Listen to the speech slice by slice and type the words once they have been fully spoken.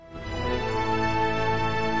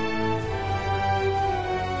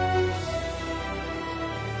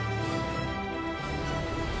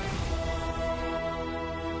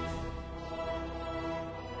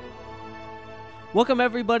Welcome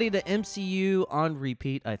everybody to MCU on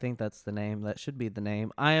repeat. I think that's the name. That should be the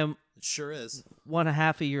name. I am It sure is. one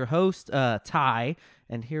half of your host, Ty,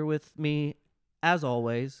 and here with me, as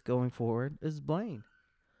always, going forward, is Blaine.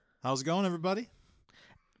 How's it going, everybody?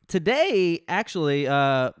 Today, actually,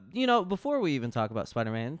 before we even talk about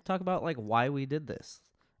Spider-Man, talk about like why we did this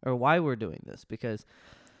or why we're doing this. Because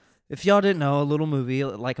if y'all didn't know, a little movie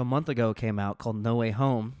like a month ago came out called No Way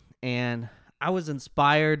Home, and I was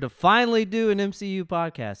inspired to finally do an MCU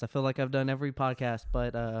podcast. I feel like I've done every podcast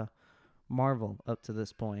but Marvel up to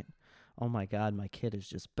this point. Oh my God, my kid is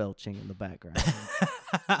just belching in the background.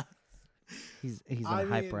 he's in a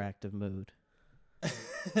hyperactive mood.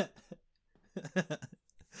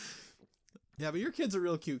 Yeah, but your kid's a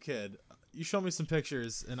real cute kid. You showed me some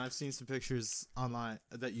pictures, and I've seen some pictures online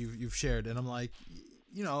that you've shared, and I'm like,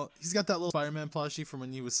 you know, he's got that little Spider-Man plushie from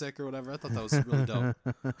when he was sick or whatever. I thought that was really dope.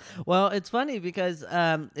 Well, it's funny because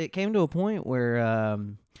it came to a point where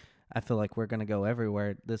I feel like we're going to go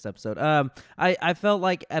everywhere this episode. I felt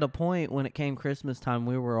like at a point when it came Christmas time,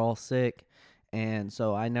 we were all sick, and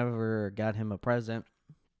so I never got him a present.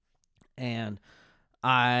 And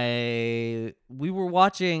we were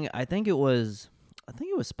watching, I think it was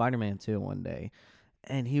Spider-Man 2 one day,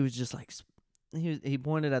 and he was just like, he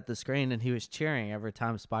pointed at the screen and he was cheering every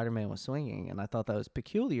time Spider-Man was swinging, and I thought that was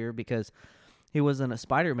peculiar because he wasn't a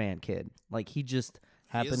Spider-Man kid. Like he just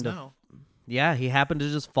happened to, yeah, he happened to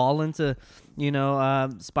just fall into,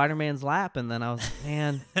 Spider-Man's lap, and then I was like,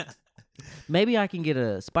 man, maybe I can get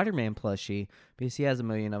a Spider-Man plushie because he has a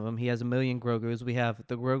million of them. He has a million Grogus. We have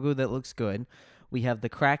the Grogu that looks good. We have the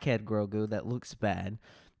crackhead Grogu that looks bad.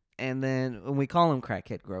 And then we call him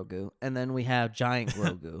Crackhead Grogu. And then we have Giant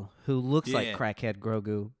Grogu, who looks like Crackhead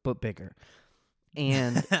Grogu, but bigger.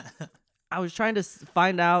 And I was trying to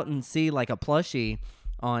find out and see like a plushie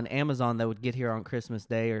on Amazon that would get here on Christmas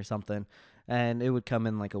Day or something. And it would come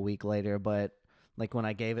in like a week later. But like when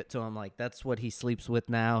I gave it to him, like that's what he sleeps with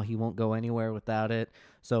now. He won't go anywhere without it.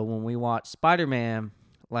 So when we watched Spider-Man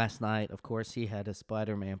last night, of course, he had a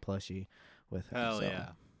Spider-Man plushie with him. Hell yeah.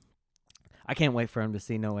 I can't wait for him to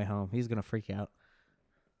see No Way Home. He's going to freak out.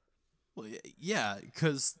 Well, yeah,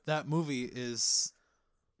 because that movie is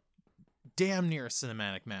damn near a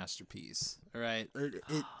cinematic masterpiece. All right,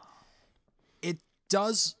 it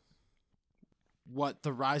does what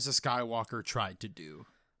the Rise of Skywalker tried to do.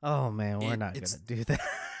 Oh man, we're not going to do that.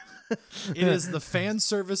 It is the fan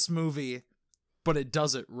service movie, but it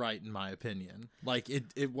does it right, in my opinion. Like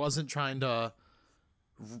it wasn't trying to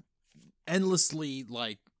endlessly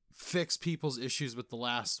like fix people's issues with the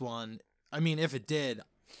last one. I mean, if it did,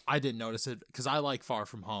 I didn't notice it because I like Far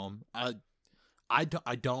From Home. I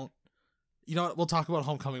don't. You know what? We'll talk about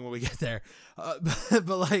Homecoming when we get there. But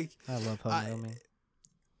like, I love Homecoming.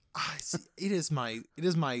 It is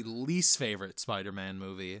my least favorite Spider-Man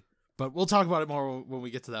movie. But we'll talk about it more when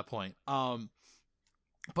we get to that point.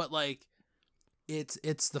 But like,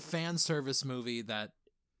 it's the fan service movie that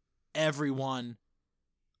everyone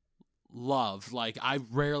love. Like I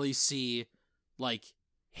rarely see like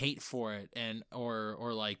hate for it and or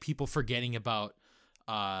like people forgetting about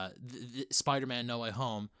Spider-Man No Way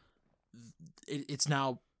Home. It's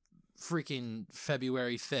now freaking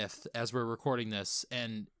February 5th as we're recording this,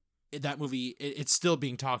 and that movie it's still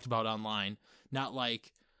being talked about online. Not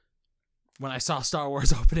like when I saw Star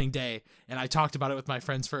Wars opening day and I talked about it with my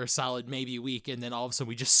friends for a solid maybe week, and then all of a sudden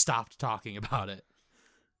we just stopped talking about it.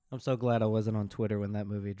 I'm so glad I wasn't on Twitter when that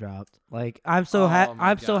movie dropped. Like, I'm so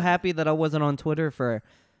happy that I wasn't on Twitter for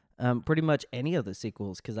pretty much any of the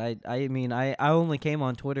sequels, because I only came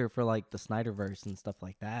on Twitter for like the Snyderverse and stuff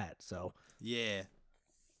like that. So yeah,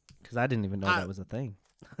 because I didn't even know that was a thing.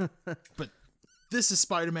 But this is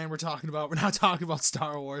Spider-Man we're talking about. We're not talking about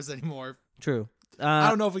Star Wars anymore. True. I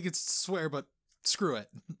don't know if we could swear, but screw it.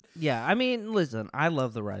 Yeah, I mean, listen, I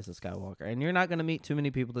love The Rise of Skywalker, and you're not going to meet too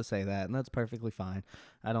many people to say that, and that's perfectly fine.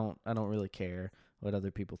 I don't really care what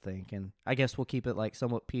other people think, and I guess we'll keep it like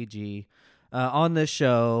somewhat PG on this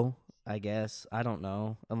show. I guess I don't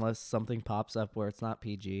know, unless something pops up where it's not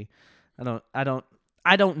PG. I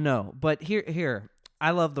don't know. But here,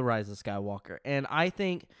 I love The Rise of Skywalker, and I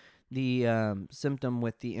think the symptom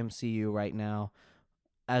with the MCU right now,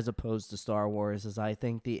 as opposed to Star Wars, is I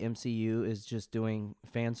think the MCU is just doing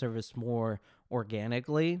fan service more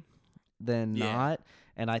organically than not.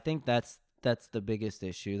 And I think that's the biggest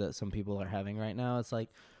issue that some people are having right now. It's like,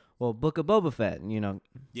 well, Book of Boba Fett,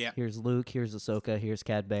 here's Luke, here's Ahsoka, here's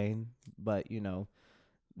Cad Bane, but,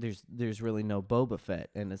 there's really no Boba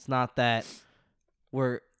Fett. And it's not that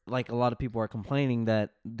we're, like a lot of people are complaining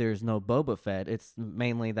that there's no Boba Fett. It's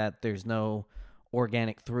mainly that there's no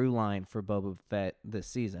organic through line for Boba Fett this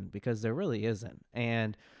season, because there really isn't.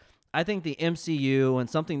 And I think the MCU, and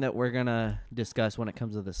something that we're going to discuss when it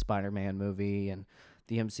comes to the Spider-Man movie and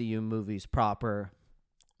the MCU movies proper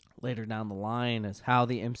later down the line, is how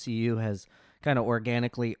the MCU has kind of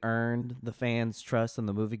organically earned the fans' trust and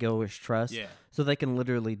the moviegoers' trust, so they can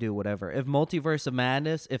literally do whatever. If Multiverse of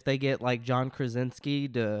Madness, if they get like John Krasinski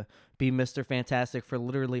to be Mr. Fantastic for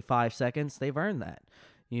literally 5 seconds, they've earned that.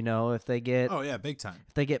 You know, if they get big time.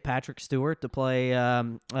 If they get Patrick Stewart to play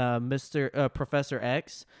Professor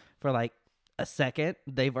X for like a second,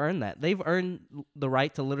 they've earned that. They've earned the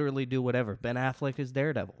right to literally do whatever. Ben Affleck is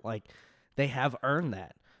Daredevil. Like, they have earned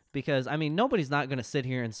that. Because, I mean, nobody's not going to sit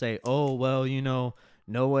here and say, oh, well, you know,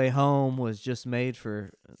 No Way Home was just made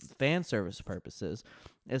for fan service purposes.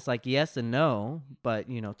 It's like yes and no, but,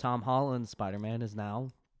 you know, Tom Holland's Spider-Man is now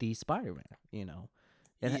the Spider-Man, you know.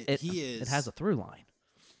 It has a through line.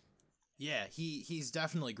 Yeah, he's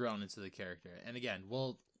definitely grown into the character. And again,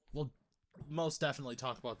 we'll most definitely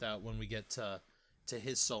talk about that when we get to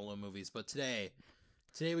his solo movies. But today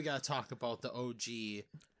we got to talk about the OG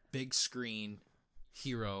big screen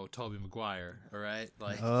hero Tobey Maguire, all right?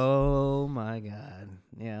 Like, oh my God.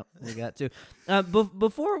 Yeah, we got to.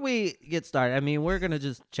 Before we get started, I mean, we're going to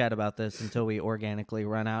just chat about this until we organically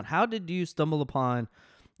run out. How did you stumble upon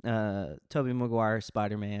Tobey Maguire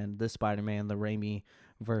Spider-Man, the Raimi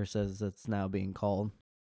verse as it's now being called?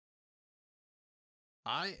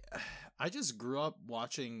 I just grew up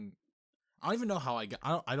watching. I don't even know how I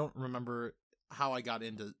don't remember how I got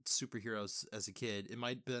into superheroes as a kid. It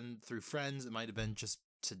might have been through friends. It might have been just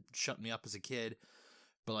to shut me up as a kid.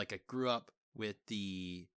 But like, I grew up with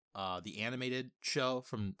the animated show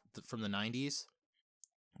from the 90s,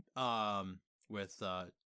 with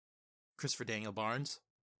Christopher Daniel Barnes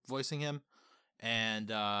voicing him, and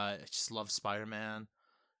I just loved Spider-Man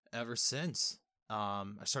ever since. I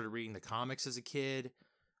started reading the comics as a kid.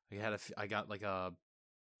 I got like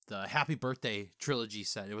the Happy Birthday trilogy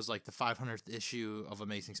set. It was like the 500th issue of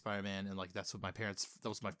Amazing Spider-Man, and like that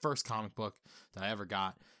was my first comic book that I ever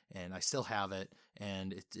got, and I still have it,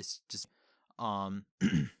 and it's just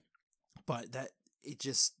but that it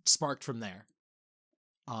just sparked from there.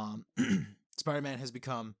 Spider-Man has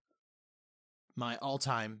become my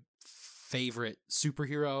all-time favorite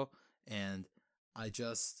superhero, and I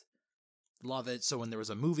just love it. So when there was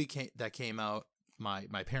a movie that came out,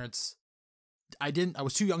 my parents, I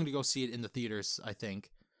was too young to go see it in the theaters, I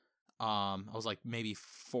think. I was like maybe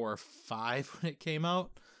 4 or 5 when it came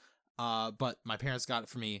out. But my parents got it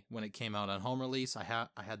for me when it came out on home release. I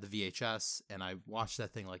had the VHS, and I watched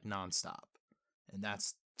that thing like nonstop. And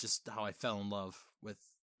that's just how I fell in love with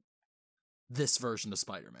this version of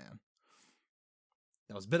Spider-Man.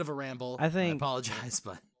 That was a bit of a ramble. I apologize,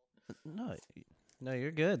 but No,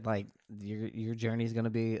 you're good. Like, your journey is going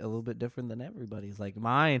to be a little bit different than everybody's. Like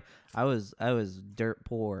mine, I was dirt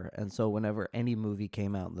poor, and so whenever any movie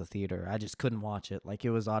came out in the theater, I just couldn't watch it. Like,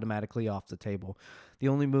 it was automatically off the table. The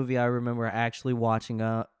only movie I remember actually watching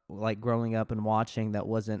like growing up and watching that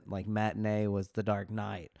wasn't like matinee was The Dark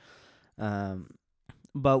Knight.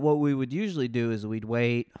 But what we would usually do is we'd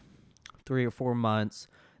wait 3 or 4 months,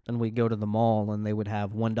 then we'd go to the mall and they would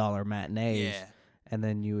have $1 matinees, and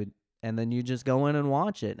then you just go in and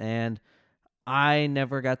watch it. And I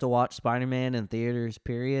never got to watch Spider-Man in theaters,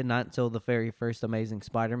 period, not until the very first Amazing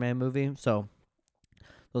Spider-Man movie. So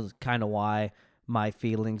this is kind of why my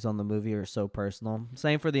feelings on the movie are so personal.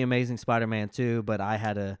 Same for the Amazing Spider-Man 2, but I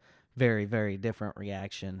had a very, very different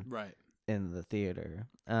reaction in the theater.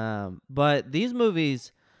 But these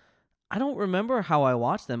movies, I don't remember how I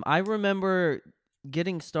watched them. I remember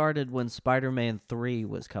getting started when Spider-Man 3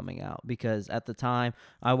 was coming out, because at the time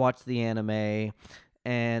I watched the anime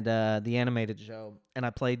and the animated show, and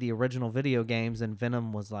I played the original video games, and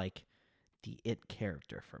Venom was like the it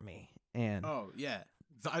character for me. And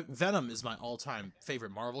Venom is my all-time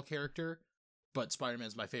favorite Marvel character, but Spider-Man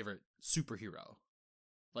is my favorite superhero.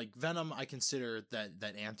 Like, Venom, I consider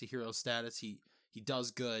that anti-hero status. He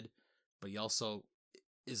does good, but he also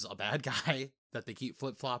is a bad guy that they keep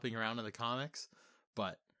flip-flopping around in the comics.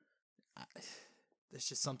 But there's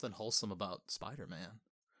just something wholesome about Spider-Man.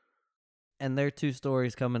 And their two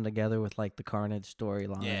stories coming together with like the Carnage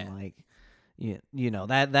storyline, like you know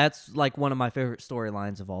that's like one of my favorite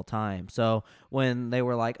storylines of all time. So when they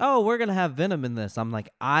were like, "Oh, we're gonna have Venom in this," I'm like,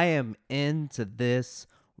 I am into this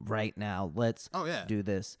right now. Let's do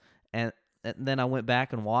this. And then I went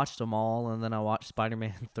back and watched them all, and then I watched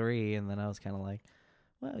Spider-Man 3, and then I was kind of like,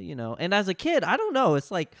 well, you know. And as a kid, I don't know,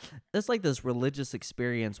 it's like this religious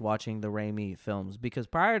experience watching the Raimi films, because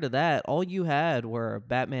prior to that, all you had were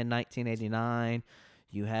Batman 1989,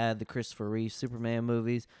 You had the Christopher Reeve Superman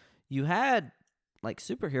movies. You had like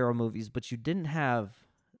superhero movies, but you didn't have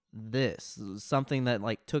this, something that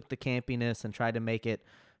like took the campiness and tried to make it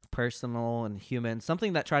personal and human,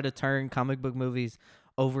 something that tried to turn comic book movies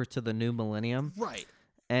over to the new millennium. Right.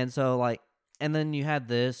 And so like, and then you had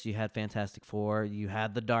this, you had Fantastic Four, you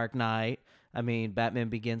had The Dark Knight. I mean, Batman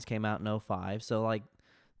Begins came out in '05. So like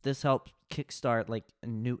this helped kickstart like a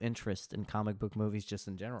new interest in comic book movies just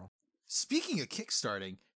in general. Speaking of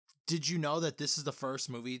kickstarting, did you know that this is the first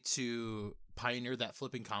movie to pioneer that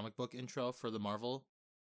flipping comic book intro for the Marvel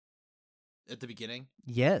at the beginning?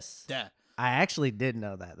 Yes. Yeah. I actually did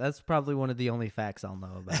know that. That's probably one of the only facts I'll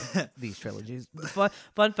know about these trilogies.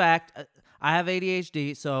 Fun fact, I have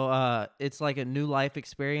ADHD, so it's like a new life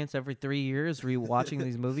experience every 3 years rewatching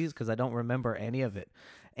these movies because I don't remember any of it.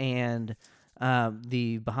 And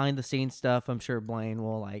the behind the scenes stuff, I'm sure Blaine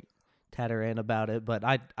will like tatter in about it, but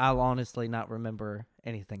I'll honestly not remember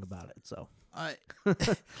anything about it. So I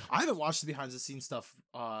haven't watched the behind the scenes stuff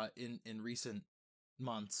in recent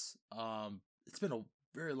months. It's been a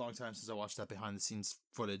very long time since I watched that behind the scenes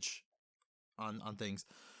footage on things.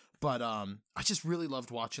 But I just really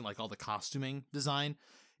loved watching like all the costuming design.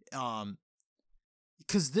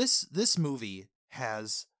 Cuz this movie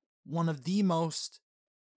has one of the most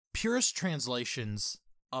purest translations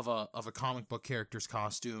of a comic book character's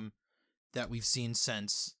costume that we've seen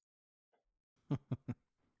since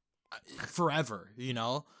forever, you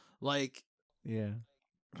know? Like yeah.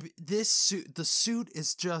 this suit, the suit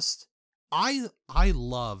is just I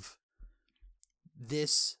love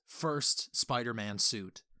this first Spider-Man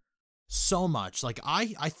suit so much. Like I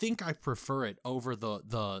think I prefer it over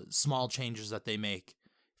the small changes that they make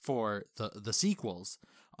for the sequels.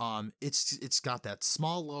 It's got that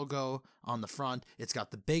small logo on the front. It's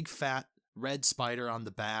got the big fat red spider on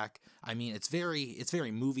the back. I mean, it's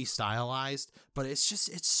very movie stylized, but it's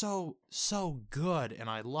so good, and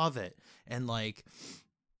I love it. And like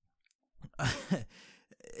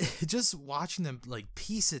just watching them like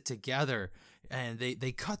piece it together, and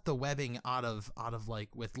they cut the webbing out of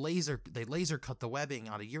like with laser cut the webbing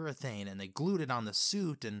out of urethane, and they glued it on the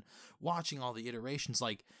suit, and watching all the iterations,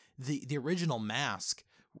 like the original mask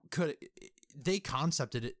they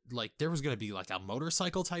concepted it like there was going to be like a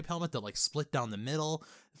motorcycle type helmet that like split down the middle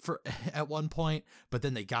for at one point, but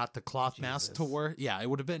then they got the cloth mask to work. Yeah, that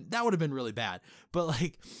would have been really bad. But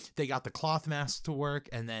like they got the cloth mask to work,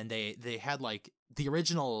 and then they had like the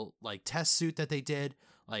original like test suit that they did.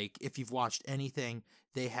 Like if you've watched anything,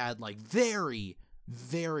 they had like very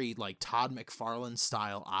like Todd McFarlane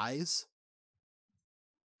style eyes.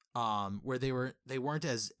 Where they weren't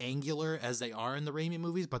as angular as they are in the Raimi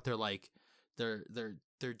movies, but they're like they're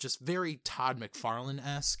just very Todd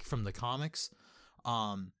McFarlane-esque from the comics.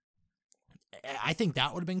 I think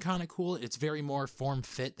that would have been kind of cool. It's very more form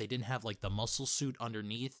fit. They didn't have like the muscle suit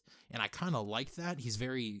underneath, and I kind of like that. He's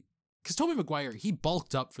very, because Tobey Maguire, he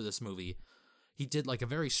bulked up for this movie. He did like a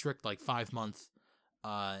very strict like 5-month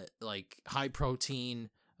like high protein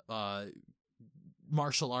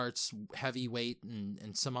martial arts, heavyweight,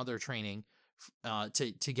 and some other training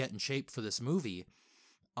to get in shape for this movie.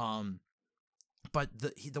 But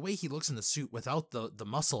the way he looks in the suit without the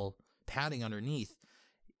muscle padding underneath,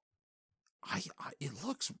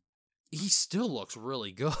 he still looks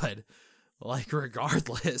really good, like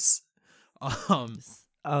regardless.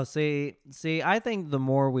 Oh, see, I think the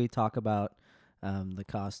more we talk about the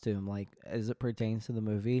costume, like as it pertains to the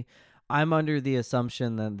movie, I'm under the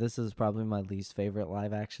assumption that this is probably my least favorite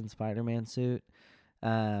live action Spider-Man suit.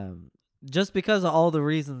 Just because of all the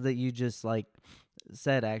reasons that you just like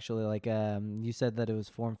said, actually, like you said that it was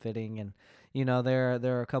form fitting, and you know there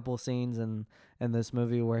are a couple of scenes in this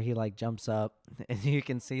movie where he like jumps up and you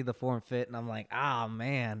can see the form fit, and I'm like, ah,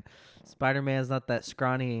 man, Spider-Man's not that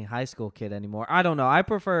scrawny high school kid anymore. I don't know. I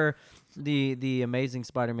prefer the Amazing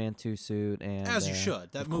Spider-Man 2 suit, and as you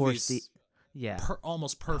should. That movie's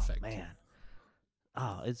almost perfect. Oh, man.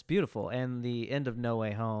 Oh, it's beautiful. And the end of No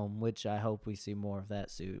Way Home, which I hope we see more of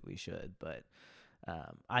that suit. We should, but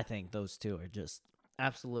I think those two are just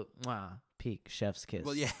absolute peak chef's kiss.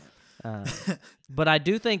 Well, yeah. But I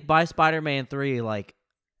do think by Spider-Man 3, like,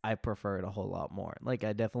 I prefer it a whole lot more. Like,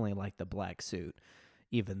 I definitely like the black suit,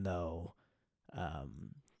 even though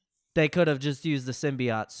they could have just used the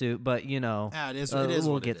symbiote suit. But, you know, it is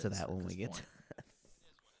we'll get to that when we get to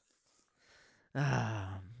all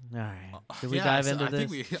right. Should we dive into this?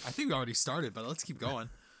 I think we already started, but let's keep going.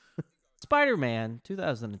 Spider-Man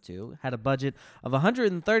 2002 had a budget of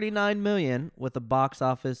 139 million with a box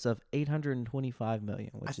office of 825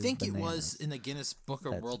 million, which I is think it bananas. was in the Guinness Book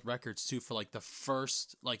of World Records too for like the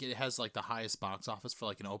first, like it has like the highest box office for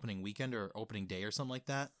like an opening weekend or opening day or something like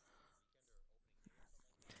that.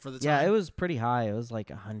 For the time. Yeah, it was pretty high. It was like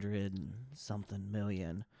 100 something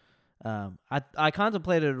million. I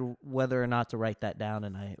contemplated whether or not to write that down,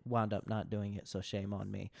 and I wound up not doing it, so shame on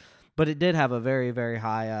me. But it did have a very, very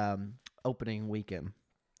high opening weekend.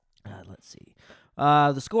 Let's see.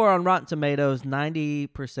 The score on Rotten Tomatoes,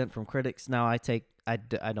 90% from critics. Now, I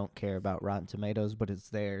don't care about Rotten Tomatoes, but it's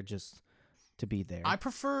there just to be there. I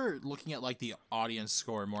prefer looking at like the audience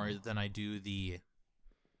score more than I do the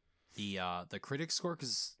critic score,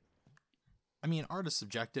 because I mean, art is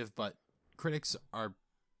subjective, but critics are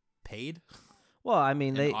paid. Well, I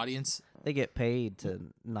mean, audience, they get paid to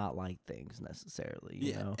not like things necessarily,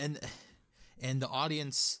 you know. And the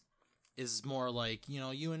audience is more like, you know,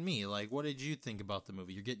 you and me. Like, what did you think about the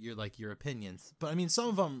movie? You get your opinions. But I mean, some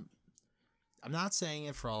of them, I'm not saying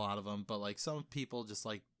it for a lot of them, but like some people just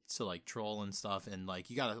like to like troll and stuff, and like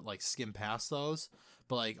you gotta like skim past those.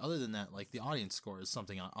 But like other than that, like the audience score is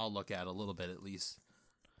something I'll look at a little bit at least.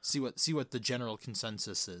 See what the general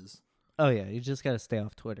consensus is. Oh yeah, you just gotta stay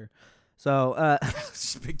off Twitter. So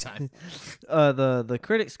just big time. The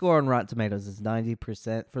critic score on Rotten Tomatoes is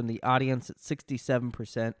 90%. From the audience, it's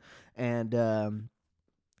 67%. And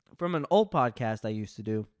from an old podcast I used to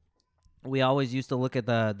do, we always used to look at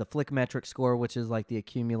the Flickmetric score, which is like the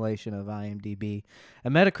accumulation of IMDb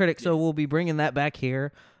and Metacritic. So we'll be bringing that back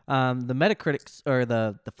here. The Metacritic or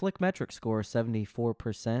the Flickmetric score is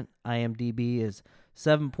 74%. IMDb is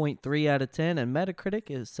 7.3 out of 10, and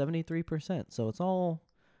Metacritic is 73%. So it's all.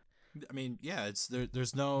 I mean, yeah, it's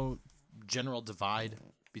there's no general divide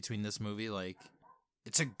between this movie. Like,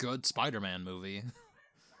 it's a good Spider-Man movie.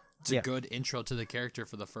 It's a good intro to the character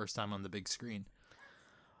for the first time on the big screen.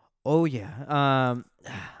 Oh yeah.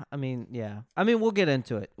 I mean, yeah. I mean, we'll get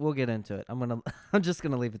into it. I'm just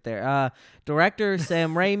gonna leave it there. Director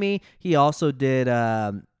Sam Raimi. He also did.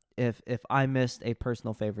 If I missed a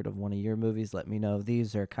personal favorite of one of your movies, let me know.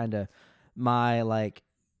 These are kind of my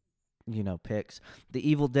picks. The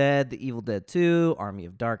Evil Dead, The Evil Dead 2, Army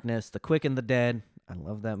of Darkness, The Quick and the Dead. I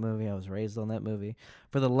love that movie. I was raised on that movie.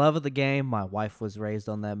 For the Love of the Game, my wife was raised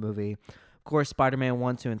on that movie. Of course, Spider-Man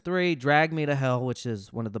 1, 2, and 3, Drag Me to Hell, which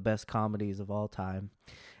is one of the best comedies of all time.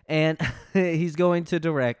 And he's going to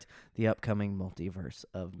direct the upcoming Multiverse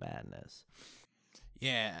of Madness.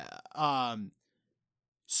 Yeah.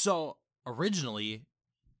 So originally,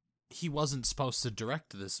 he wasn't supposed to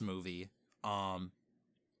direct this movie.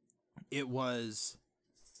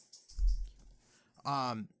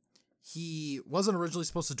 He wasn't originally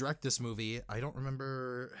supposed to direct this movie. I don't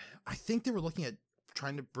remember. I think they were looking at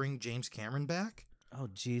trying to bring James Cameron back. Oh,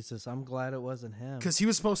 Jesus. I'm glad it wasn't him. Because he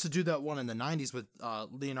was supposed to do that one in the 90s with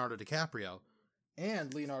Leonardo DiCaprio.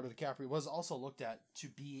 And Leonardo DiCaprio was also looked at to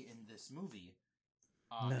be in this movie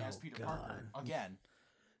as Peter Parker again.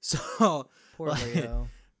 So, poor Leo.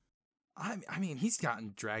 I mean, he's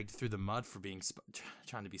gotten dragged through the mud for being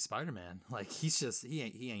trying to be Spider-Man. Like, he's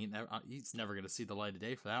never gonna see the light of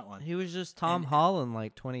day for that one. He was just Tom Holland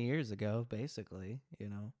like 20 years ago, basically. You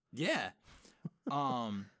know. Yeah.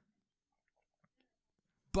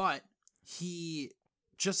 But he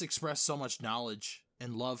just expressed so much knowledge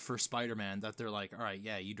and love for Spider-Man that they're like, all right,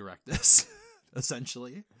 yeah, you direct this,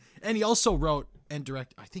 essentially. And he also wrote and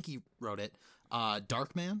I think he wrote it,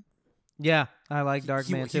 Darkman. Yeah, I like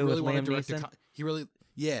Darkman too with Liam Neeson.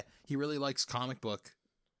 He really likes comic book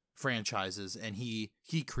franchises, and he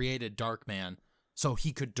created Darkman so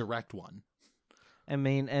he could direct one. I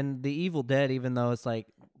mean, and The Evil Dead, even though it's like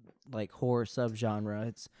horror subgenre,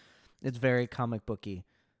 it's very comic booky,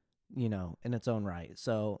 in its own right.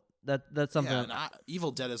 So that's something. Yeah, and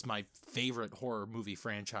Evil Dead is my favorite horror movie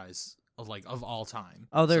franchise of all time.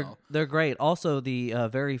 Oh, they're great. Also, the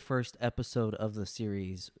very first episode of the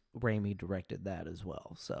series, Raimi directed that as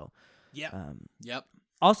well. So, yep.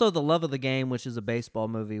 Also, The Love of the Game, which is a baseball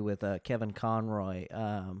movie with Kevin Conroy.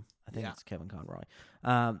 I think it's Kevin Conroy.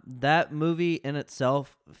 That movie in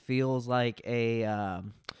itself feels like a how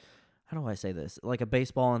do I say this? Like a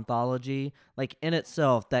baseball anthology. Like in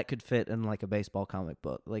itself, that could fit in like a baseball comic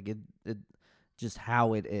book. Like it just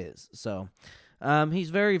how it is. So. He's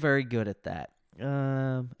very, very good at that.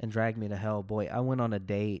 And Drag Me to Hell. Boy, I went on a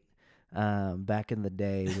date back in the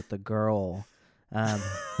day with a girl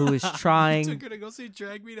who was trying. You took her to go see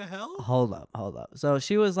Drag Me to Hell? Hold up. So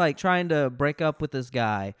she was like trying to break up with this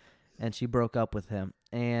guy, and she broke up with him.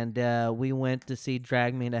 And we went to see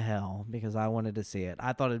Drag Me to Hell because I wanted to see it.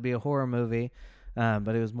 I thought it'd be a horror movie.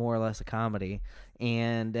 but it was more or less a comedy.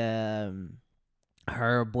 And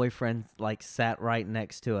her boyfriend like sat right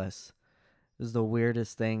next to us. It was the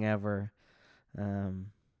weirdest thing ever.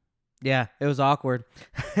 Yeah, it was awkward.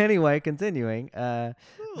 Anyway, continuing.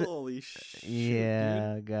 Holy shit,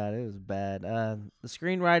 Yeah, dude. God, it was bad. The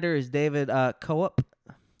screenwriter is David Coop,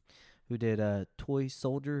 who did Toy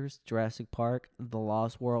Soldiers, Jurassic Park, The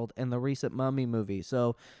Lost World, and the recent Mummy movie.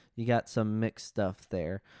 So you got some mixed stuff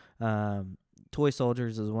there. Toy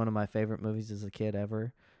Soldiers is one of my favorite movies as a kid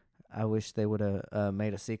ever. I wish they would have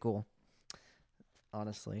made a sequel,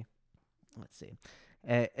 honestly. Let's see.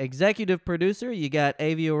 Executive producer, you got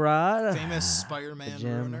Avi Arad. Famous Spider-Man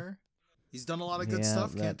Jim. ruiner. He's done a lot of good Yeah,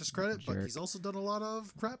 stuff, that can't discredit, but jerk. he's also done a lot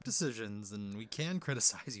of crap decisions, and we can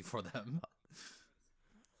criticize you for them.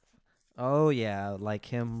 Oh yeah, like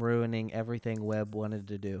him ruining everything Webb wanted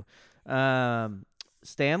to do.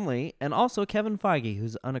 Stanley and also Kevin Feige,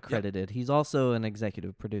 who's unaccredited. He's also an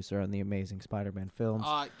executive producer on the Amazing Spider-Man films.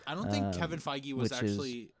 I don't think Kevin Feige was which is-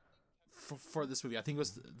 actually for this movie. I think it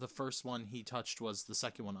was the first one he touched was the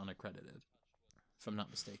second one unaccredited, if I'm not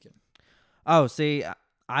mistaken. Oh, see,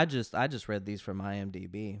 I just read these from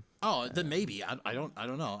IMDb. Oh, then maybe I don't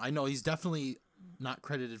know. I know he's definitely not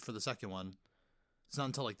credited for the second one. It's not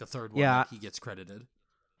until like the third one Yeah. that he gets credited.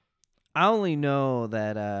 I only know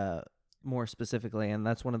that more specifically, and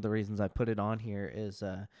that's one of the reasons I put it on here, is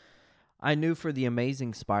I knew for the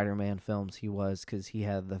Amazing Spider-Man films he was, because he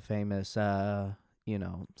had the famous,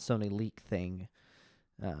 Sony leak thing.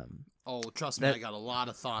 Oh, trust me, That- I got a lot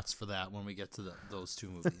of thoughts for that when we get to those two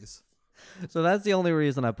movies. So that's the only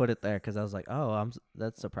reason I put it there, because I was like, oh,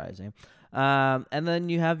 that's surprising. And then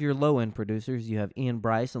you have your low-end producers. You have Ian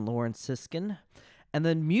Bryce and Lauren Siskin. And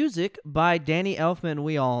then music by Danny Elfman.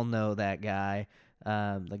 We all know that guy.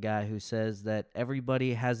 The guy who says that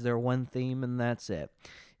everybody has their one theme and that's it.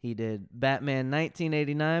 He did Batman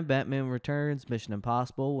 1989, Batman Returns, Mission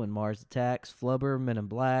Impossible, When Mars Attacks, Flubber, Men in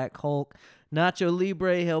Black, Hulk, Nacho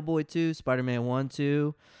Libre, Hellboy 2, Spider-Man 1,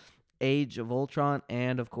 2, Age of Ultron,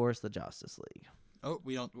 and, of course, the Justice League. Oh,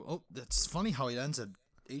 that's funny how it ends at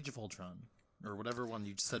Age of Ultron. Or whatever one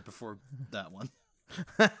you said before that one.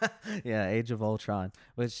 Yeah, Age of Ultron,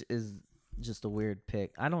 which is just a weird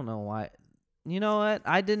pick. I don't know why. You know what?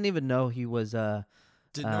 I didn't even know he was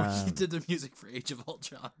Didn't know he did the music for Age of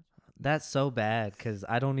Ultron. That's so bad because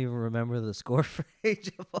I don't even remember the score for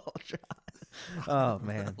Age of Ultron. Oh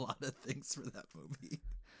man, A lot of things for that movie.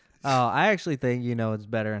 Oh, I actually think it's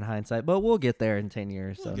better in hindsight, but we'll get there in 10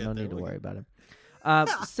 years, so no need to worry about it.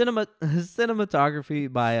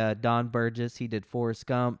 Cinematography by Don Burgess. He did Forrest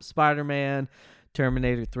Gump, Spider-Man,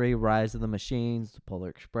 Terminator 3, Rise of the Machines, The Polar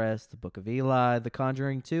Express, The Book of Eli, The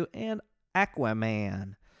Conjuring 2, and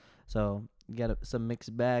Aquaman. So you got some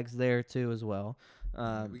mixed bags there too as well.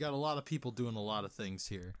 We got a lot of people doing a lot of things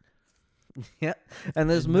here. Yeah, and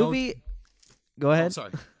this And movie. Go ahead. Oh,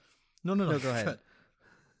 sorry. No, No, go ahead.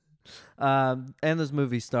 And this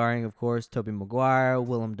movie starring, of course, Tobey Maguire,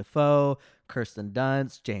 Willem Dafoe, Kirsten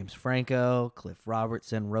Dunst, James Franco, Cliff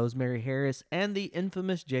Robertson, Rosemary Harris, and the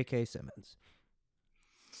infamous J.K. Simmons.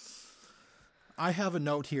 I have a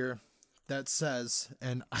note here that says,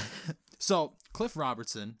 so Cliff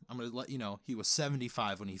Robertson, I'm going to let you know, he was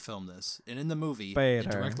 75 when he filmed this. And in the movie, it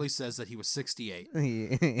directly says that he was 68.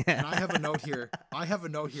 Yeah. And I have a note here.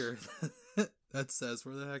 That says,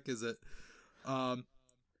 where the heck is it?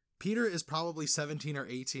 Peter is probably 17 or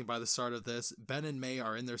 18 by the start of this. Ben and May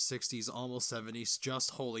are in their 60s, almost 70s.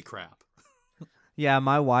 Just holy crap. Yeah,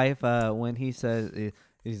 my wife, when he says,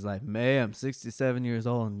 he's like, May, I'm 67 years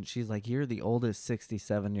old. And she's like, you're the oldest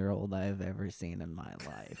 67-year-old I've ever seen in my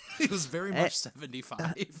life. He was very much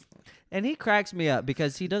 75. And he cracks me up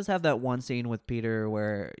because he does have that one scene with Peter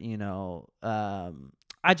where,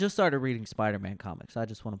 I just started reading Spider-Man comics. I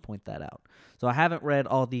just want to point that out. So I haven't read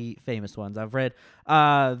all the famous ones. I've read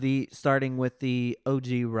starting with the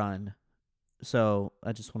OG run. So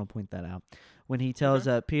I just want to point that out. When he tells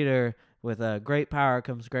Peter, with great power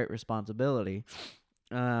comes great responsibility,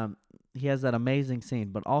 he has that amazing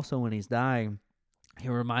scene. But also when he's dying, he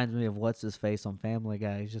reminds me of what's his face on Family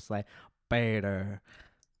Guy. He's just like, Peter.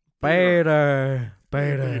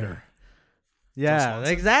 Yeah,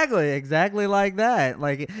 exactly like that.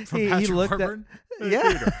 Like From he Patrick looked Warburton? at,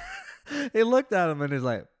 yeah, he looked at him and he's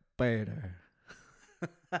like, Peter.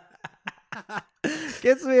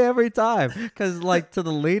 Gets me every time because like to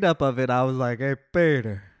the lead up of it, I was like, hey,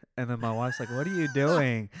 Peter. And then my wife's like, what are you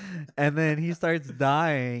doing? And then he starts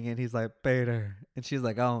dying and he's like, Peter. And she's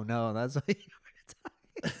like, oh no, that's what you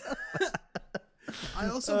were talking about. I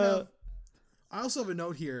also have a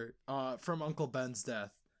note here from Uncle Ben's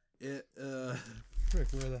death. Frick,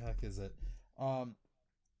 where the heck is it? Um.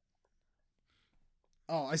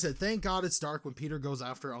 Oh, I said, thank God it's dark when Peter goes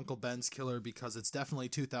after Uncle Ben's killer because it's definitely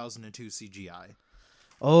 2002 CGI.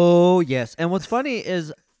 Oh yes, and what's funny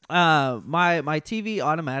is my TV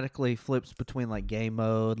automatically flips between like game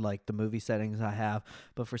mode, like the movie settings I have,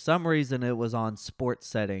 but for some reason it was on sports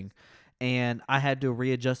setting, and I had to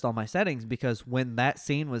readjust all my settings because when that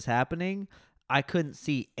scene was happening, I couldn't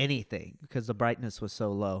see anything because the brightness was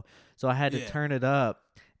so low. So I had to Yeah. turn it up,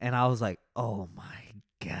 and I was like, "Oh my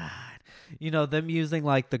god." You know, them using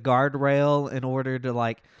like the guardrail in order to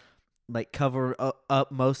like cover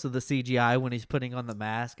up most of the CGI when he's putting on the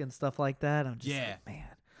mask and stuff like that. I'm just like, man.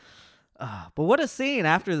 But what a scene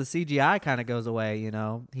after the CGI kind of goes away, you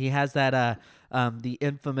know. He has that the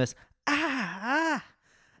infamous ah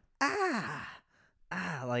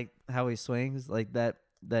ah like how he swings, like that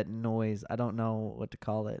noise. I don't know what to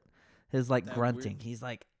call it. His like That grunting. weird- He's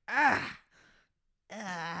like ah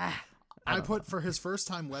ah. I don't put know. for his first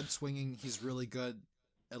time web swinging, he's really good,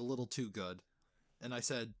 a little too good. And I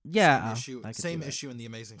said, Yeah, same I could see that. issue in the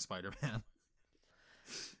Amazing Spider-Man.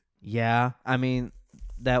 Yeah, I mean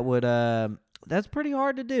that would that's pretty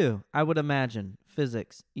hard to do. I would imagine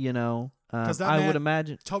physics, you know. Because that I man, would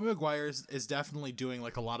imagine. Tobey Maguire is definitely doing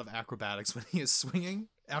like a lot of acrobatics when he is swinging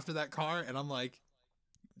after that car, and I'm like,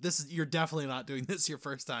 you're definitely not doing this your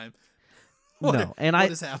first time. No, and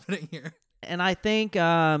what is happening here? I think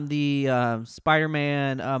the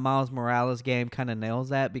Spider-Man Miles Morales game kind of nails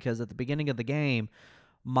that because at the beginning of the game,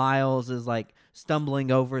 Miles is like stumbling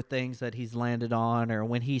over things that he's landed on, or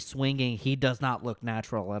when he's swinging, he does not look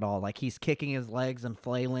natural at all. Like he's kicking his legs and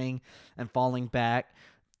flailing and falling back.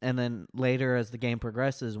 And then later, as the game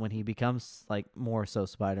progresses, when he becomes like more so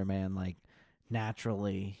Spider-Man, like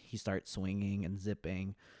naturally he starts swinging and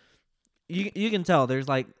zipping. You can tell there's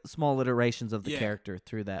like small iterations of the Yeah. character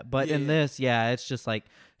through that. But Yeah, in yeah. this, yeah, it's just like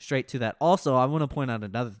straight to that. Also, I want to point out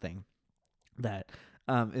another thing that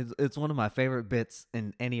it's one of my favorite bits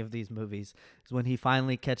in any of these movies is when he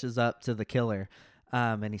finally catches up to the killer,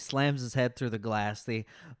 and he slams his head through the glass. The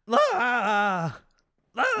ah,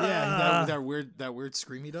 Yeah, that weird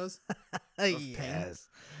scream he does. pain. yes,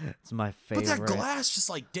 it's my But favorite. that glass just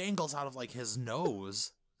like dangles out of like his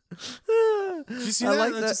nose. Did Did you see that?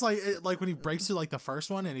 It's just like when he breaks through like the first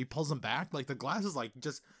one and he pulls him back, like the glass is like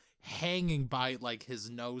just hanging by like his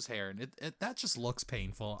nose hair, and that just looks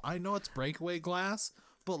painful. I know it's breakaway glass,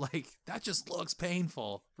 but like that just looks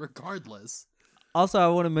painful regardless. Also, I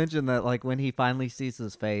want to mention that like when he finally sees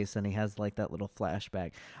his face and he has like that little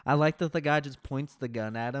flashback, I like that the guy just points the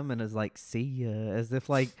gun at him and is like, "See ya," as if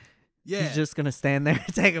like Yeah, he's just gonna stand there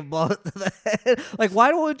and take a bullet to the head. Like,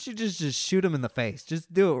 why don't you just shoot him in the face?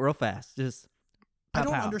 Just do it real fast. Just I pow,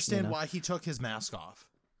 don't pow, understand you know? why he took his mask off.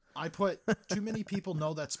 I put too many people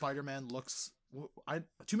know that Spider-Man looks.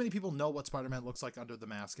 Too many people know what Spider-Man looks like under the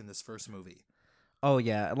mask in this first movie. Oh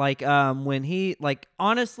yeah, like when he like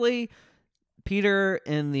honestly, Peter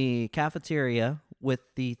in the cafeteria with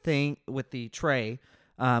the tray,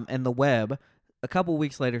 and the web. A couple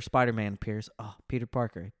weeks later, Spider-Man appears. Oh, Peter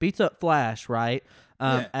Parker beats up Flash, right?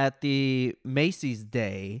 Yeah. At the Macy's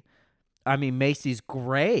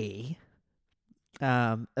Gray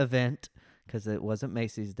event, because it wasn't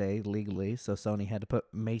Macy's Day legally, so Sony had to put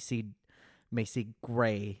Macy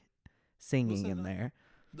Gray singing in there.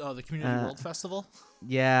 Oh, the Community World Festival.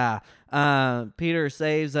 Yeah. Peter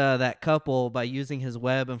saves that couple by using his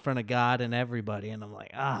web in front of God and everybody, and I'm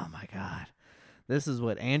like, oh my god, this is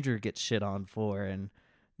what Andrew gets shit on for in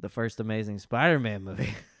the first Amazing Spider-Man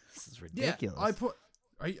movie. This is ridiculous. Yeah, I put.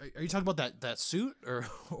 Are you talking about that suit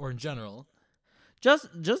or in general?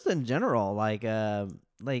 Just in general, like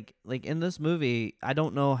in this movie, I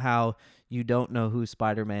don't know how you don't know who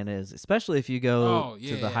Spider-Man is, especially if you go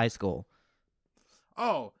to the high school.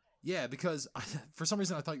 Oh yeah, because for some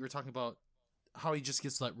reason I thought you were talking about how he just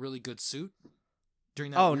gets that really good suit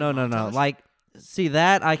during that. Oh weird no. montage. Like, see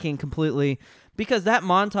that I can completely, because that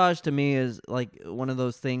montage to me is like one of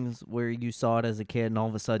those things where you saw it as a kid and all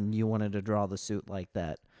of a sudden you wanted to draw the suit like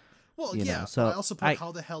that. Well, you yeah. know, so I also put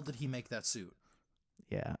how the hell did he make that suit?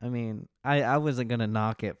 Yeah, I mean, I wasn't going to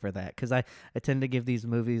knock it for that because I tend to give these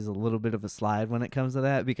movies a little bit of a slide when it comes to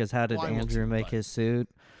that, because how did Well, I will Andrew too, make but- his suit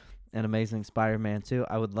in Amazing Spider-Man 2?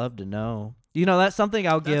 I would love to know. You know, that's something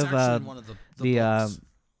I'll That's give actually in one of the books.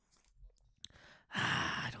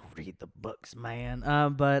 I don't read the books, man.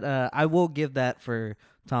 But I will give that for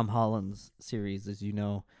Tom Holland's series, as you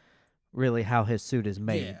know, really how his suit is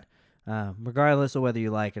made. Regardless of whether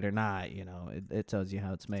you like it or not, you know, it tells you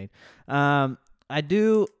how it's made. I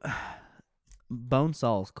do.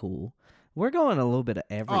 Bonesaw's cool. We're going a little bit of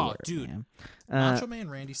everywhere. Oh, dude. man. Macho Man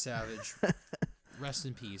Randy Savage, rest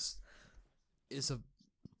in peace. is a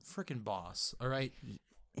freaking boss. All right.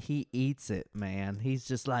 He eats it, man. He's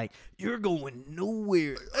just like, you're going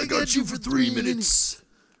nowhere. I got you for 3 minutes.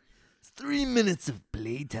 It's 3 minutes of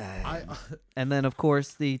playtime. I And then, of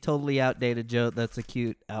course, the totally outdated joke. That's a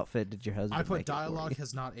cute outfit. Did your husband? I put make it for dialogue you?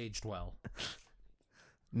 has not aged well.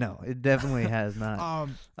 No, it definitely has not.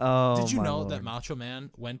 Um, Oh, did you my know Lord. that Macho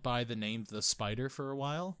Man went by the name the Spider for a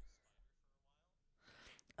while?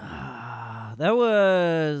 That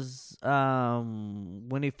was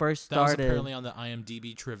when he first That was started. apparently on the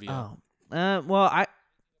IMDb trivia. Well,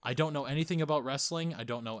 I don't know anything about wrestling. I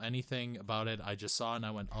don't know anything about it. I just saw it and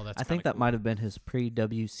I went, "Oh, that's." I think kinda that cool. might have been his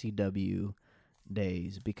pre-WCW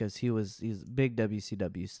days because he's a big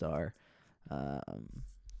WCW star.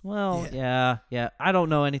 Well, yeah. I don't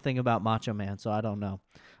know anything about Macho Man, so I don't know.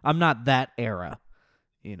 I'm not that era,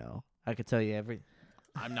 you know. I could tell you every.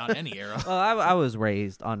 I'm not any era. Well, I was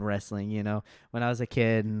raised on wrestling, you know, when I was a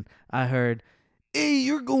kid, and I heard, "Hey,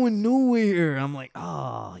 you're going nowhere." I'm like,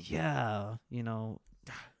 "Oh yeah," you know.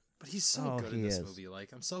 But he's so Oh, good in he this is. movie.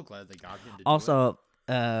 Like, I'm so glad they got him to do it. Also,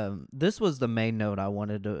 this was the main note I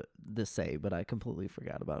wanted to say, but I completely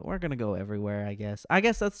forgot about it. We're gonna go everywhere, I guess. I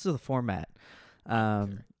guess that's the format.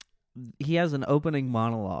 He has an opening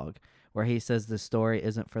monologue where he says the story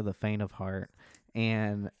isn't for the faint of heart,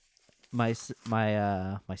 and my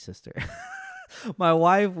sister. My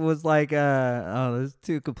wife was like, oh, there's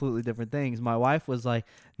two completely different things. My wife was like,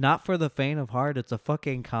 not for the faint of heart. It's a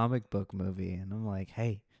fucking comic book movie. And I'm like,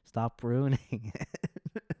 hey, stop ruining it.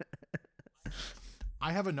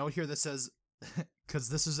 I have a note here that says, because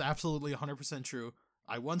this is absolutely 100% true.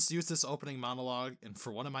 I once used this opening monologue, and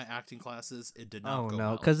for one of my acting classes, it did not Oh, go no,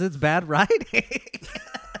 well. because it's bad writing.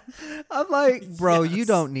 I'm like, bro, you Yes.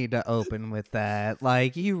 don't need to open with that.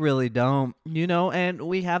 Like, you really don't, you know? And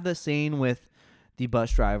we have the scene with the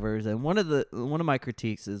bus drivers, and one of my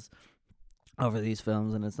critiques is over these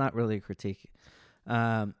films, and it's not really a critique.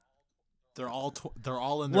 They're all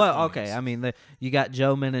in their Well, 20s. okay, I mean, you got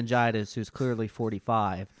Joe Meningitis, who's clearly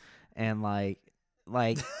 45, and like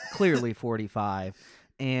clearly 45.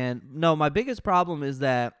 And no, my biggest problem is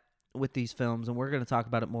that with these films, and we're going to talk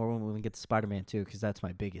about it more when we get to Spider-Man 2, because that's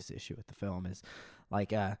my biggest issue with the film is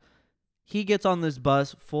like he gets on this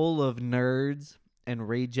bus full of nerds and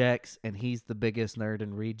rejects, and he's the biggest nerd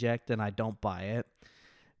and reject, and I don't buy it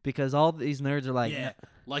because all these nerds are like, yeah,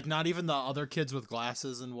 like not even the other kids with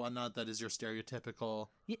glasses and whatnot. That is your stereotypical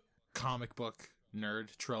comic book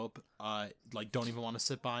nerd trope. Like don't even want to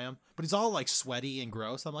sit by him, but he's all like sweaty and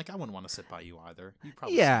gross. I'm like, I wouldn't want to sit by you either. You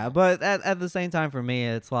probably yeah, smell. but at the same time, for me,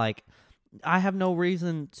 it's like I have no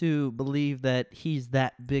reason to believe that he's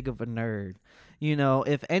that big of a nerd. You know,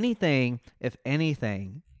 if anything, it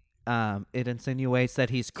insinuates that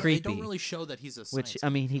he's Yeah, creepy. they don't really show that he's a Which science I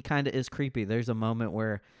mean, he kind of is creepy. There's a moment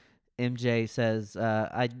where MJ says,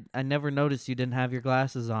 "I never noticed you didn't have your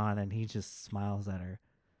glasses on," and he just smiles at her.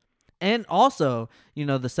 And also, you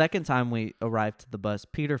know, the second time we arrived to the bus,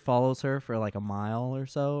 Peter follows her for like a mile or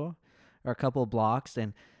so, or a couple of blocks,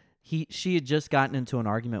 and she had just gotten into an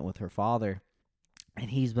argument with her father, and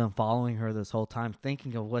he's been following her this whole time,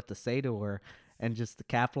 thinking of what to say to her, and just to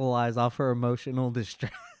capitalize off her emotional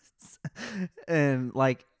distress, and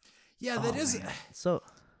like, Yeah, that oh, is. man. So.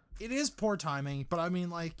 It is poor timing, but I mean,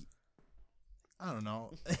 like, I don't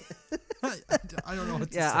know. I don't know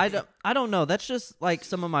what to say. I don't know. That's just like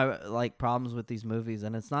some of my like problems with these movies,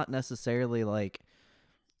 and it's not necessarily like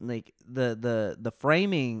the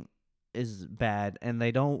framing is bad, and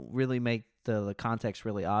they don't really make the context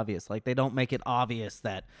really obvious. Like they don't make it obvious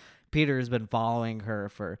that Peter has been following her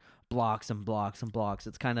for blocks and blocks and blocks.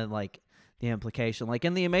 It's kind of like the implication. Like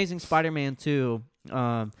in the Amazing Spider-Man 2,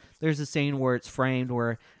 there's a scene where it's framed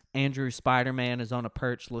where Andrew Spider-Man is on a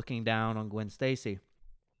perch looking down on Gwen Stacy.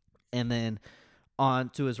 And then on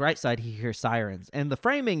to his right side, he hears sirens. And the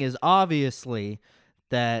framing is obviously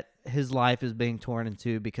that his life is being torn in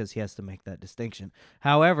two because he has to make that distinction.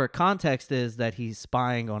 However, context is that he's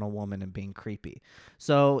spying on a woman and being creepy.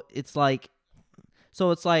 So it's like,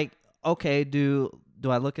 okay, do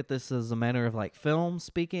I look at this as a manner of like film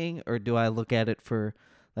speaking, or do I look at it for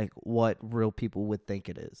like what real people would think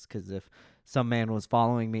it is? Because if some man was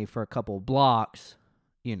following me for a couple blocks,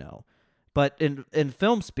 you know. But in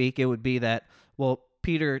film speak, it would be that, well,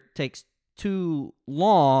 Peter takes too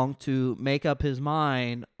long to make up his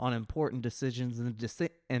mind on important decisions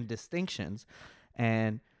and distinctions.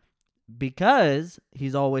 And because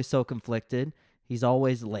he's always so conflicted, he's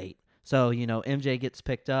always late. So, you know, MJ gets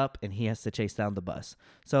picked up and he has to chase down the bus.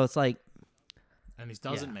 So it's like... And he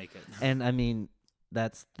doesn't make it. And, I mean,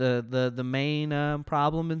 that's the main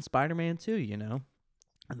problem in Spider-Man 2, you know?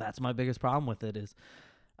 And that's my biggest problem with it is...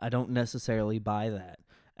 I don't necessarily buy that.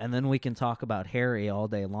 And then we can talk about Harry all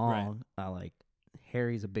day long.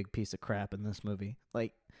 Harry's a big piece of crap in this movie.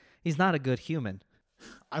 Like, he's not a good human.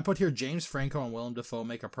 I put here James Franco and Willem Dafoe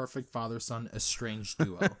make a perfect father-son estranged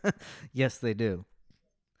duo. Yes, they do.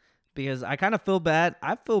 Because I kind of feel bad.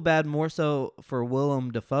 I feel bad more so for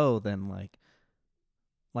Willem Dafoe than like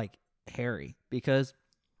Harry, because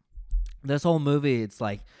this whole movie, it's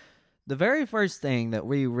like the very first thing that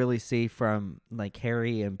we really see from like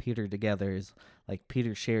Harry and Peter together is like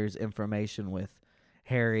Peter shares information with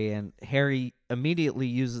Harry, and Harry immediately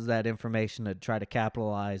uses that information to try to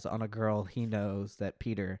capitalize on a girl he knows that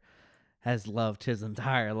Peter has loved his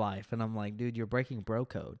entire life. And I'm like, dude, you're breaking bro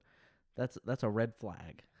code. That's a red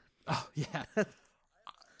flag. Oh yeah.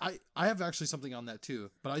 I have actually something on that too,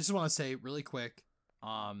 but I just want to say really quick,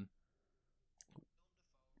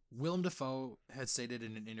 Willem Dafoe had stated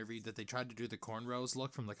in an interview that they tried to do the cornrows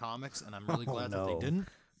look from the comics, and I'm really glad that they didn't.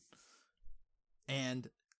 And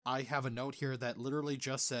I have a note here that literally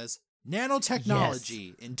just says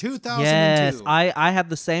nanotechnology in 2002. Yes, I have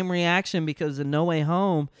the same reaction because in No Way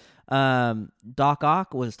Home, Doc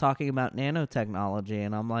Ock was talking about nanotechnology,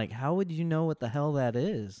 and I'm like, how would you know what the hell that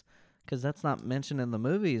is? Because that's not mentioned in the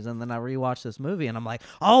movies. And then I rewatched this movie, and I'm like,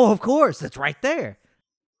 oh, of course, it's right there.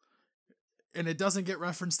 And it doesn't get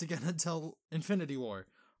referenced again until Infinity War.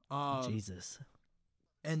 Jesus.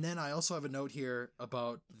 And then I also have a note here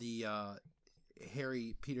about the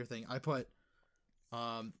Harry Peter thing. I put,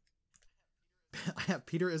 I have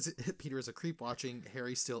Peter is a creep watching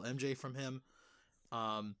Harry steal MJ from him.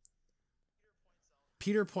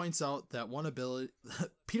 Peter points out that one ability.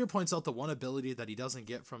 Peter points out the one ability that he doesn't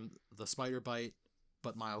get from the spider bite,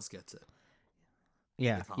 but Miles gets it.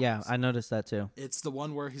 Yeah, I noticed that too. It's the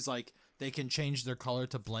one where he's like, they can change their color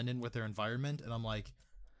to blend in with their environment, and I'm like,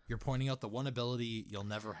 you're pointing out the one ability you'll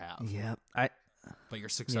never have. Yeah, but your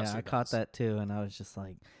successor. Yeah, I does. caught that too, and I was just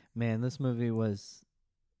like, man, this movie was.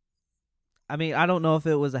 I mean, I don't know if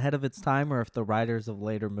it was ahead of its time or if the writers of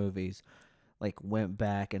later movies like went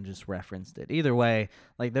back and just referenced it. Either way,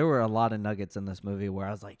 like there were a lot of nuggets in this movie where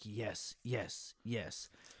I was like, yes, yes, yes.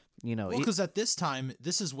 You know, well, because at this time,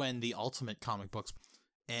 this is when the Ultimate comic books,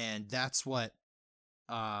 and that's what,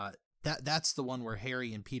 that's the one where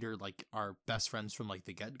Harry and Peter like are best friends from like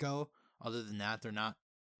the get go. Other than that, they're not.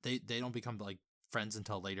 They don't become like friends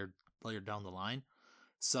until later down the line.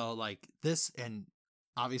 So like this, and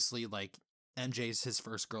obviously like MJ's his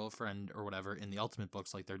first girlfriend or whatever in the Ultimate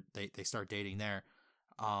books. Like they start dating there.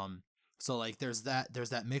 So like there's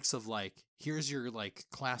that mix of like, here's your like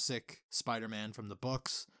classic Spider-Man from the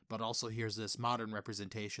books, but also here's this modern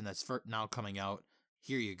representation that's now coming out.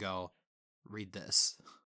 Here you go, read this.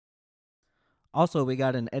 Also, we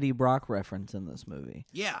got an Eddie Brock reference in this movie.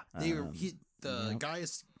 Yeah, guy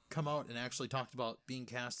has come out and actually talked about being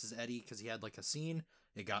cast as Eddie because he had like a scene,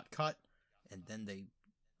 it got cut, and then they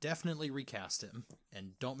definitely recast him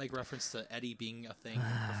and don't make reference to Eddie being a thing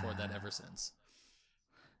before that ever since.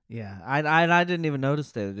 Yeah, I didn't even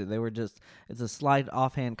notice that. They were just, it's a slight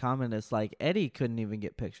offhand comment. It's like Eddie couldn't even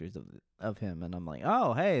get pictures of him, and I'm like,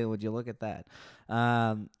 oh hey, would you look at that?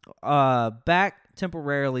 Back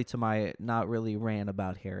temporarily to my not really rant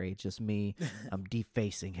about Harry, just me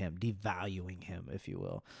defacing him, devaluing him, if you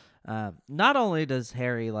will. Not only does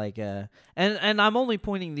Harry like and I'm only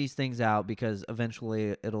pointing these things out because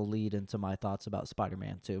eventually it'll lead into my thoughts about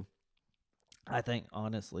Spider-Man 2. I think,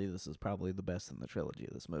 honestly, this is probably the best in the trilogy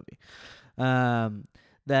of this movie.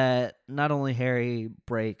 That not only Harry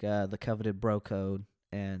break the coveted bro code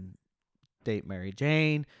and date Mary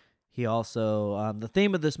Jane, he also, the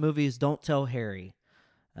theme of this movie is don't tell Harry.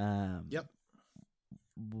 Yep.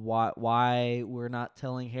 Why we're not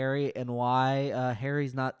telling Harry, and why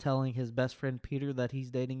Harry's not telling his best friend Peter that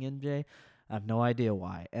he's dating MJ. I have no idea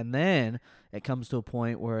why. And then it comes to a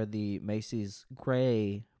point where the Macy's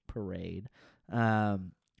Gray Parade,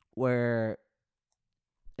 where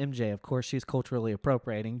MJ, of course, she's culturally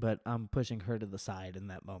appropriating, but I'm pushing her to the side in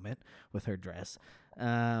that moment with her dress.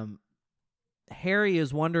 Harry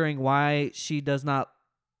is wondering why she does not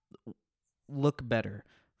look better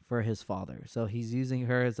for his father. So he's using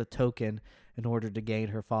her as a token in order to gain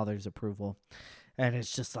her father's approval. And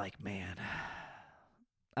it's just like, man,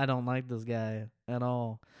 I don't like this guy at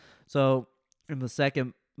all. So in the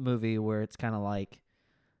second movie where it's kind of like,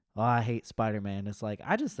 oh, I hate Spider-Man, it's like,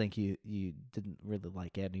 I just think you didn't really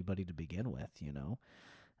like anybody to begin with, you know?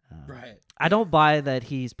 Right. I don't buy that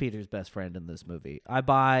he's Peter's best friend in this movie. I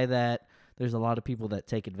buy that there's a lot of people that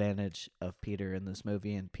take advantage of Peter in this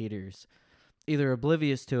movie, and Peter's either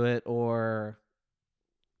oblivious to it or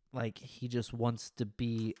like he just wants to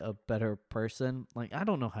be a better person. Like, I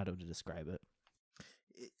don't know how to describe it.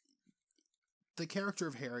 the character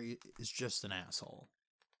of Harry is just an asshole.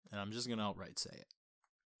 And I'm just going to outright say it.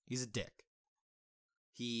 He's a dick.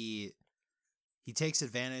 He takes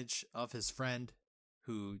advantage of his friend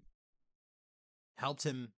who helped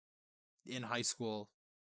him in high school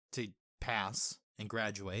to pass and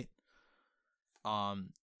graduate.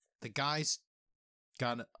 The guy's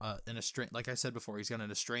got an estranged, like I said before, he's got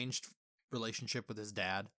an estranged relationship with his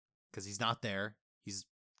dad because he's not there.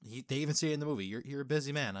 They even say it in the movie, you're a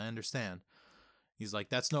busy man, I understand. He's like,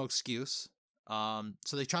 that's no excuse. So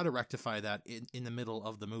they try to rectify that in the middle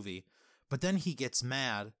of the movie. But then he gets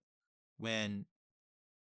mad when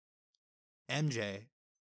MJ,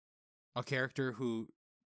 a character who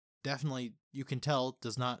definitely, you can tell,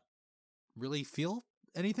 does not really feel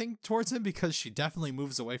anything towards him because she definitely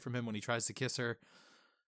moves away from him when he tries to kiss her.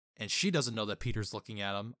 And she doesn't know that Peter's looking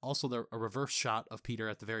at him. Also, a reverse shot of Peter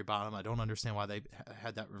at the very bottom. I don't understand why they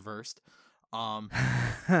had that reversed.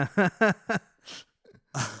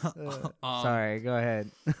 Sorry, go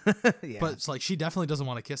ahead. Yeah. But it's like she definitely doesn't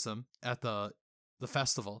want to kiss him at the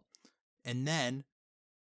festival. And then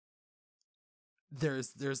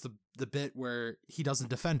there's the bit where he doesn't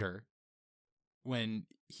defend her when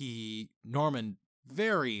Norman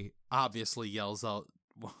very obviously yells out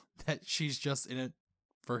that she's just in it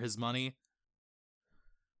for his money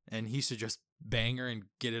and he should just bang her and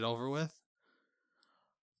get it over with.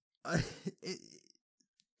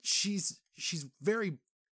 She's very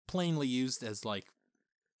plainly used as like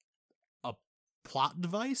a plot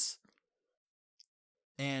device,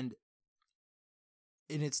 and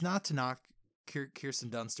it's not to knock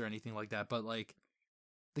Kirsten Dunst or anything like that, but like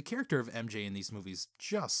the character of MJ in these movies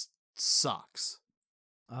just sucks.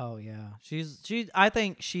 Oh yeah, I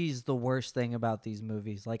think she's the worst thing about these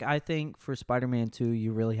movies. Like, I think for Spider-Man 2,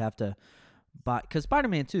 you really have to buy, because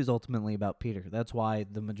Spider-Man 2 is ultimately about Peter. That's why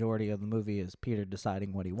the majority of the movie is Peter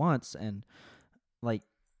deciding what he wants. And like,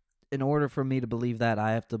 in order for me to believe that,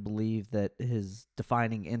 I have to believe that his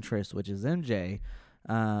defining interest, which is MJ,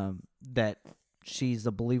 that she's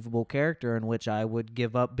a believable character in which I would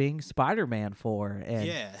give up being Spider-Man for. And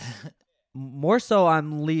yeah. More so,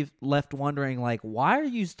 I'm left wondering, like, why are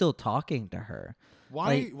you still talking to her?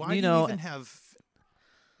 Why do you even have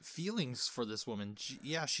feelings for this woman?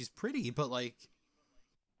 She's pretty, but like,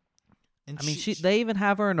 and I mean, they even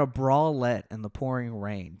have her in a bralette in the pouring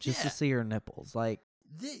rain just to see her nipples. Like,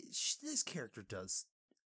 this character does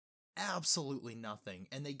absolutely nothing,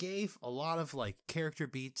 and they gave a lot of like character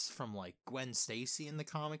beats from like Gwen Stacy in the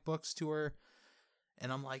comic books to her.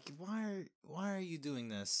 And I'm like, why are you doing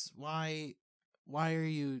this? Why are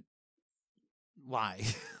you? Why?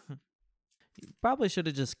 You probably should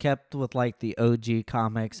have just kept with like the OG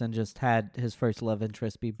comics and just had his first love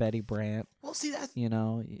interest be Betty Brant. Well, see, that's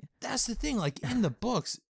the thing. Like, in the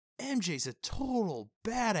books, MJ's a total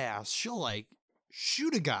badass. She'll like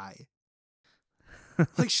shoot a guy.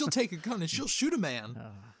 Like, she'll take a gun and she'll shoot a man.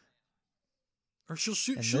 Or she'll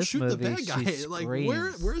shoot the bad guy. Like,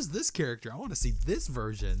 where's this character? I want to see this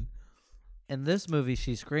version. In this movie,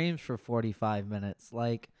 she screams for 45 minutes.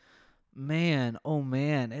 Like, man, oh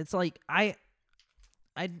man, it's like I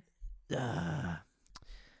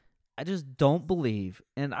just don't believe.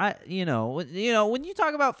 And when you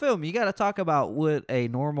talk about film, you got to talk about would a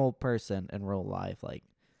normal person in real life like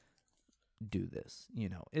do this?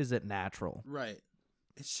 Is it natural? Right.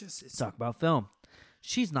 It's talk about film.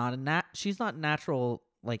 She's not natural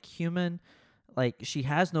like human. Like, she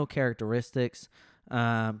has no characteristics.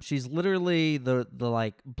 She's literally the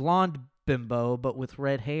like blonde bimbo but with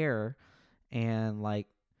red hair, and like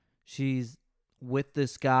she's with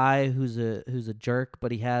this guy who's a jerk,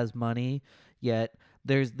 but he has money. Yet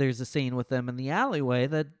there's a scene with them in the alleyway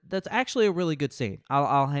that's actually a really good scene.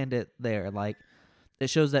 I'll hand it there. Like, it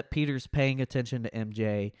shows that Peter's paying attention to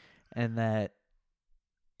MJ, and that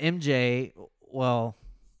MJ, well,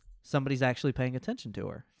 somebody's actually paying attention to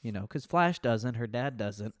her, because Flash doesn't, her dad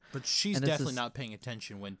doesn't. But she's definitely not paying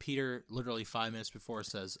attention when Peter literally 5 minutes before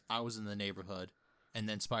says, I was in the neighborhood, and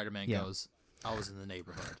then Spider-Man goes, I was in the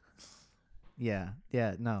neighborhood.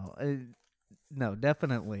 No,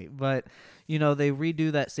 definitely. But, they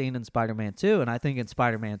redo that scene in Spider-Man 2, and I think in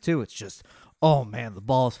Spider-Man 2, it's just, oh man, the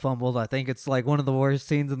ball's fumbled. I think it's like one of the worst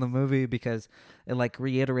scenes in the movie because it like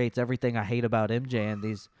reiterates everything I hate about MJ and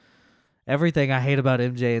everything I hate about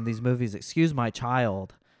MJ in these movies. Excuse my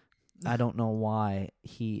child. I don't know why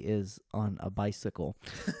he is on a bicycle.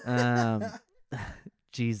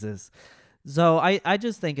 Jesus. So I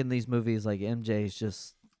just think in these movies, like, MJ is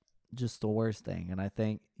just the worst thing. And I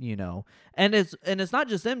think, and it's not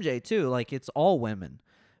just MJ too. Like, it's all women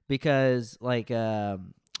because like,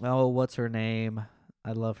 what's her name?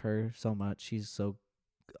 I love her so much. She's so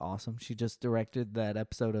awesome. She just directed that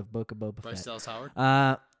episode of Book of Boba Bryce Fett. Dallas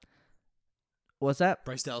Howard. What's that?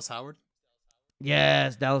 Bryce Dallas Howard.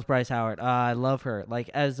 Yes, Dallas Bryce Howard. I love her. Like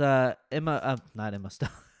as Emma, not Emma Stone.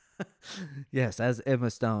 Yes, as Emma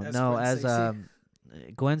Stone. As No, Gwen as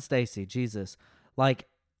Stacy. Gwen Stacy. Jesus, like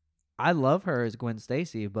I love her as Gwen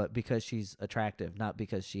Stacy, but because she's attractive, not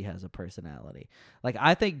because she has a personality. Like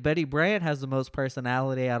I think Betty Brant has the most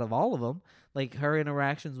personality out of all of them. Like her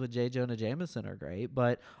interactions with J. Jonah Jameson are great,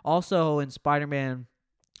 but also in Spider-Man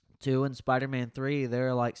 2 and Spider-Man 3, there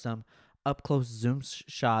are like some up close zoom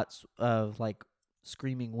shots of like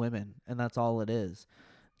screaming women, and that's all it is.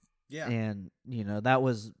 Yeah. And that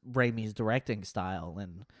was Raimi's directing style,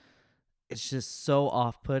 and it's just so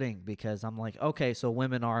off-putting because I'm like, okay, so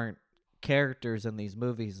women aren't characters in these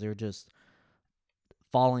movies; they're just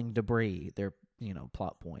falling debris. They're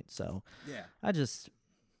plot points. So Yeah.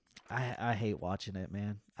 I hate watching it,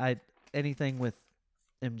 man. Anything with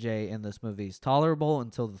MJ in this movie is tolerable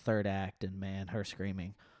until the third act, and man, her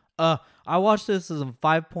screaming. I watched this as a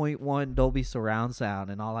 5.1 Dolby surround sound,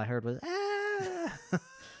 and all I heard was ah.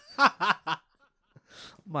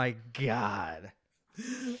 My God.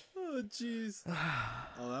 Oh jeez.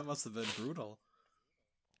 Oh, that must have been brutal.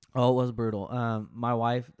 Oh, it was brutal. My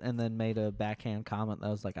wife and then made a backhand comment that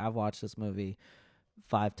was like, I've watched this movie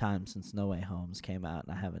 5 times since No Way Homes came out,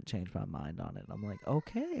 and I haven't changed my mind on it. I'm like,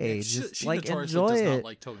 okay, Yeah, just she like notoriously enjoy does it. not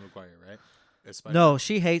like Tobey Maguire, right? As No, Spider-Man.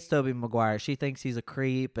 she hates Tobey Maguire. She thinks he's a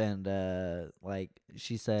creep, and like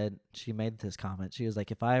she said, she made this comment. She was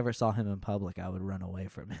like, if I ever saw him in public, I would run away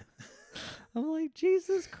from him. I'm like,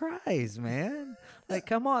 Jesus Christ, man. Like,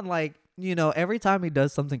 come on. Like, every time he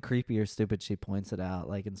does something creepy or stupid, she points it out.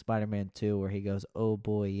 Like in Spider-Man 2, where he goes, oh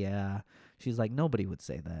boy, yeah. She's like, nobody would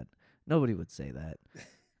say that. Nobody would say that.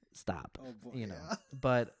 Stop. Oh boy, yeah.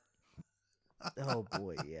 But, oh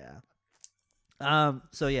boy, yeah.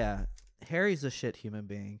 So yeah, Harry's a shit human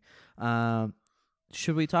being.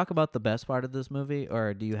 Should we talk about the best part of this movie,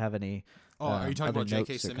 or do you have any Are you talking other about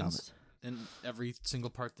J.K. notes or Simmons in every single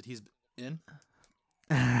part that he's in?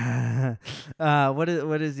 What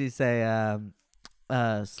does he say?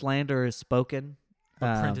 Slander is spoken,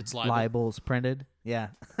 But printed's libel. libel's printed. Yeah.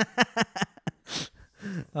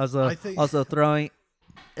 also, I think- also throwing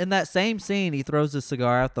in that same scene, he throws his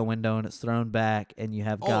cigar out the window and it's thrown back, and you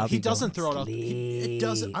have Gobby he doesn't going, throw it out. It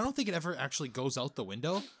doesn't. "Sleep." I don't think it ever actually goes out the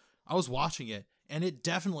window. I was watching it, and it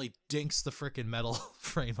definitely dinks the freaking metal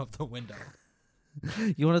frame of the window.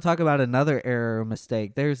 You want to talk about another error or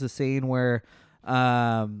mistake? There's a scene where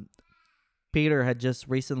Peter had just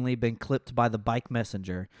recently been clipped by the bike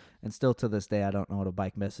messenger, and still to this day I don't know what a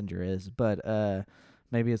bike messenger is, but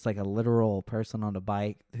maybe it's like a literal person on a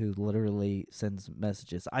bike who literally sends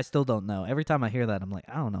messages. I still don't know. Every time I hear that, I'm like,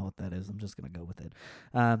 I don't know what that is. I'm just gonna go with it.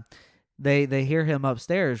 They hear him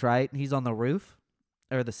upstairs, right? He's on the roof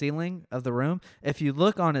or the ceiling of the room. If you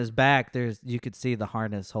look on his back, you could see the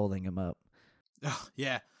harness holding him up.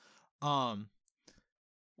 Yeah. Well,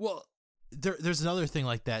 there's another thing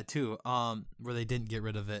like that too. Where they didn't get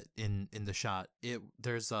rid of it in the shot.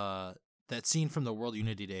 There's that scene from the World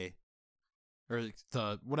Unity Day, or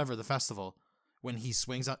the festival, when he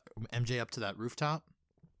swings up MJ up to that rooftop.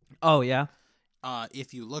 Oh yeah.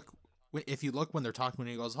 If you look when they're talking, when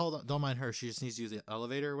he goes, hold on, don't mind her, she just needs to use the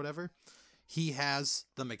elevator or whatever. He has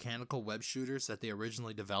the mechanical web shooters that they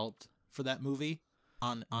originally developed for that movie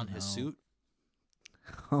on his suit.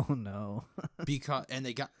 Oh no. Because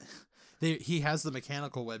he has the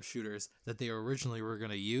mechanical web shooters that they originally were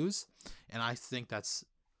going to use, and I think that's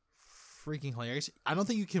freaking hilarious. I don't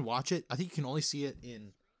think you can watch it. I think you can only see it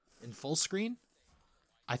in full screen.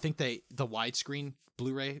 I think the widescreen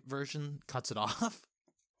Blu-ray version cuts it off.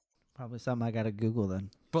 Probably something I gotta Google then.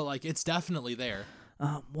 But like, it's definitely there.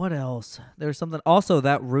 What else? There's something. Also,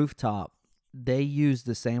 that rooftop. They used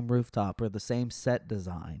the same rooftop or the same set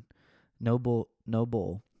design. No bull.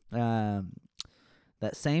 That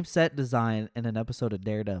same set design in an episode of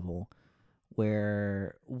Daredevil,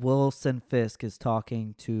 where Wilson Fisk is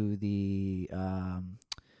talking to he's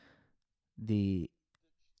He's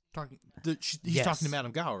talking to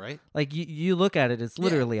Madame Gao, right? like you look at it, it's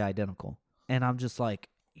literally identical, and I'm just like,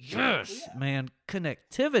 yes, man,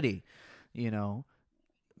 connectivity,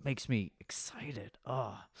 makes me excited.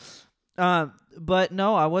 But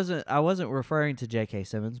no, I wasn't referring to J.K.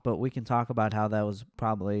 Simmons, but we can talk about how that was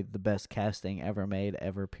probably the best casting ever made,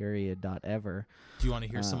 ever, period, dot, ever. Do you want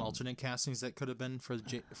to hear some alternate castings that could have been for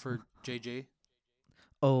JJ?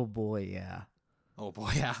 Oh boy, yeah. Oh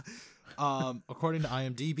boy, yeah. According to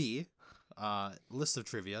IMDb, list of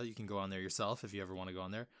trivia, you can go on there yourself if you ever want to go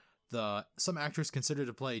on there. Some actors considered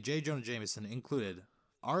to play J. Jonah Jameson included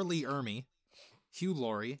R. Lee Ermey, Hugh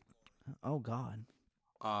Laurie, Oh God.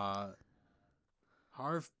 Harv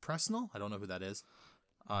Presnell, I don't know who that is,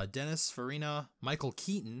 Dennis Farina, Michael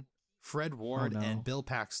Keaton, Fred Ward, no. and Bill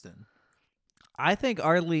Paxton. I think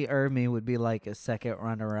Arlie Ermy would be like a second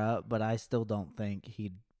runner-up, but I still don't think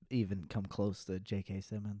he'd even come close to J.K.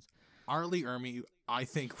 Simmons. Arlie Ermy, I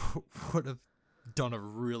think, would have done a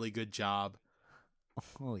really good job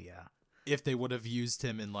Oh yeah. if they would have used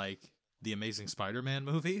him in like the Amazing Spider-Man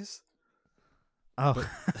movies. Oh,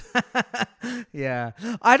 yeah.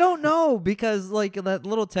 I don't know because like that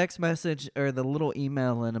little text message or the little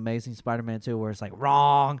email in Amazing Spider-Man 2 where it's like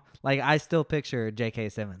wrong. Like I still picture J.K.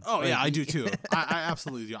 Simmons. Oh Like, yeah, I do too. I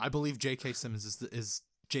absolutely do. I believe J.K. Simmons is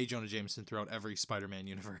J. Jonah Jameson throughout every Spider-Man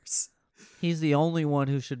universe. He's the only one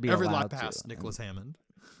who should be Every allowed lot past to. Nicholas Hammond.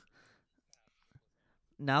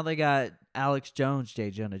 Now they got Alex Jones,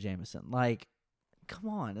 J. Jonah Jameson. Like, come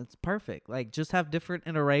on, it's perfect. Like, just have different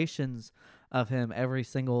iterations of him every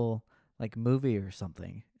single like movie or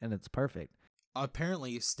something, and it's perfect.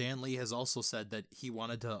 Apparently, Stan Lee has also said that he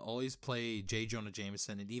wanted to always play J. Jonah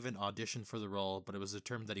Jameson and even auditioned for the role, but it was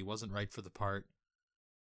determined that he wasn't right for the part.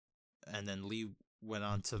 And then Lee went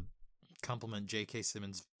on to compliment J.K.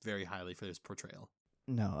 Simmons very highly for his portrayal.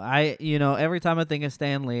 No, every time I think of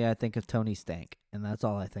Stan Lee, I think of Tony Stank, and that's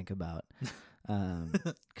all I think about.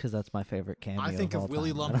 Because that's my favorite cameo. I think of all of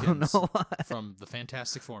Willie time. I don't Lumpkins know why. from the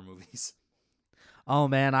Fantastic Four movies. Oh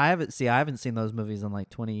man, I haven't seen those movies in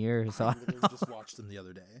like 20 years. So I literally just watched them the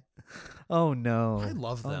other day. oh no, I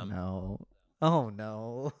love them. Oh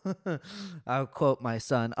no. I'll quote my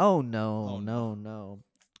son. Oh no, Oh, no.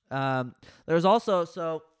 There's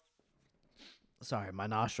also sorry, my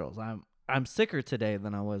nostrils. I'm sicker today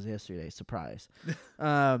than I was yesterday. Surprise.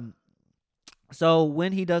 So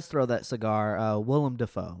when he does throw that cigar, Willem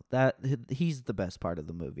Dafoe, he's the best part of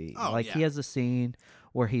the movie. Oh, like yeah. he has a scene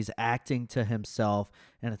where he's acting to himself,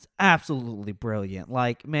 and it's absolutely brilliant.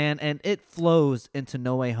 Like man, and it flows into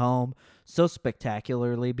No Way Home so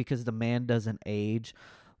spectacularly because the man doesn't age.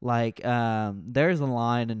 Like there's a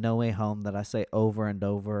line in No Way Home that I say over and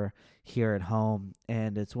over here at home,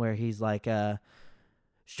 and it's where he's like,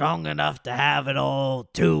 strong enough to have it all,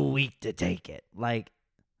 too weak to take it. Like,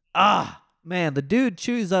 man, the dude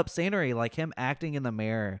chews up scenery. Like him acting in the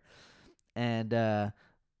mirror and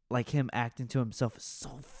like him acting to himself is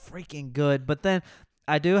so freaking good. But then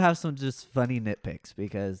I do have some just funny nitpicks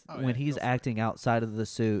because when he's acting outside of the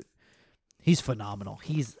suit, he's phenomenal.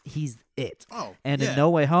 He's it. Oh, and yeah. in No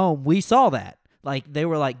Way Home, we saw that. Like they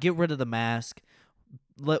were like, get rid of the mask,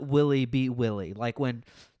 let Willie be Willie. Like when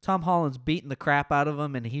Tom Holland's beating the crap out of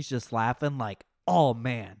him and he's just laughing, like, oh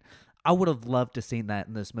man, I would have loved to seen that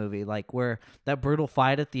in this movie. Like where that brutal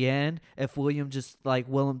fight at the end, if Willem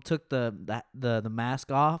took the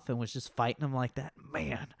mask off and was just fighting him like that,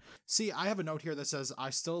 man. See, I have a note here that says, I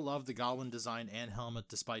still love the Goblin design and helmet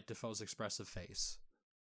despite Defoe's expressive face.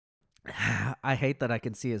 I hate that I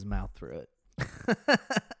can see his mouth through it.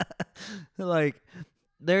 Like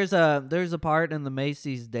there's a part in the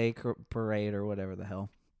Macy's Day Parade or whatever the hell,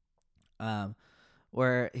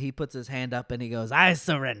 where he puts his hand up and he goes, "I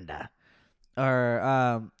surrender."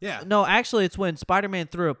 Or Yeah. no, actually, it's when Spider-Man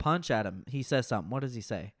threw a punch at him. He says something. What does he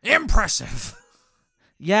say? Impressive.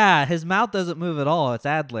 Yeah, his mouth doesn't move at all. It's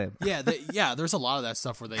ad lib. Yeah, there's a lot of that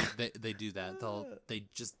stuff where they do that. They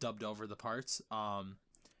just dubbed over the parts.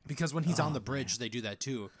 Because when he's on the bridge, they do that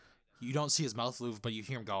too. You don't see his mouth move, but you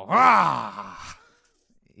hear him go, "Ah!"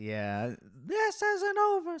 Yeah, this isn't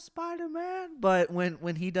over, Spider-Man. But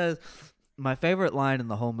when he does, my favorite line in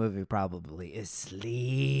the whole movie probably is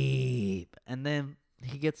 "sleep," and then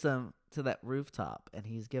he gets them to that rooftop, and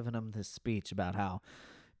he's giving them this speech about how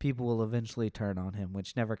people will eventually turn on him,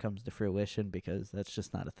 which never comes to fruition because that's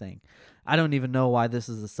just not a thing. I don't even know why this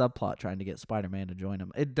is a subplot trying to get Spider-Man to join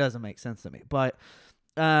him. It doesn't make sense to me. But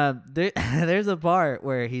there's a part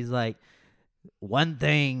where he's like, one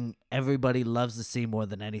thing everybody loves to see more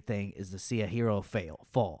than anything is to see a hero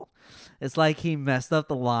fall. It's like he messed up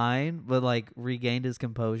the line, but like regained his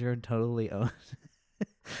composure and totally owned it.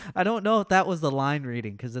 I don't know if that was the line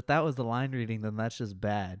reading, because if that was the line reading, then that's just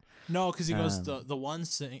bad. No, because he goes, the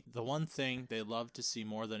one thing they love to see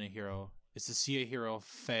more than a hero is to see a hero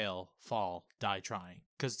fall, die trying.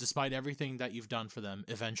 Because despite everything that you've done for them,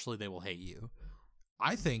 eventually they will hate you.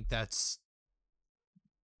 I think that's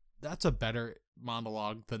a better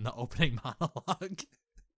monologue than the opening monologue.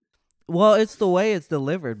 Well, it's the way it's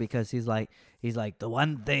delivered, because he's like the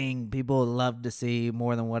one thing people love to see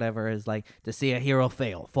more than whatever is like to see a hero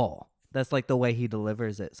fall. That's like the way he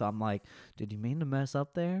delivers it. So I'm like, did you mean to mess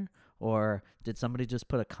up there, or did somebody just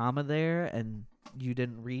put a comma there and you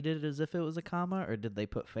didn't read it as if it was a comma, or did they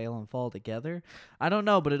put fail and fall together? I don't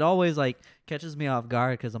know, but it always like catches me off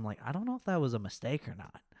guard because I'm like, I don't know if that was a mistake or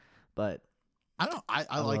not. But I don't.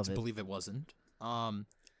 I like love to it. believe it wasn't.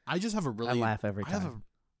 I just have a I really. laugh every I have a time.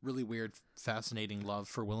 really weird, fascinating love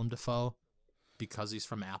for Willem Dafoe because he's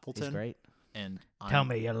from Appleton. He's great. And Tell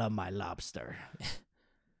me you love my lobster.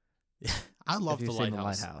 I love Have you the seen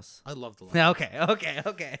lighthouse. The Lighthouse? I love the lighthouse.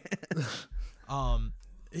 Okay.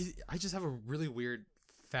 I just have a really weird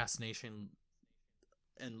fascination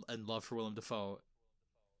and love for Willem Dafoe,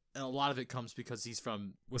 and a lot of it comes because he's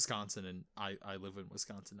from Wisconsin, and I live in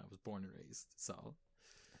Wisconsin. I was born and raised, so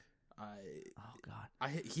Oh God.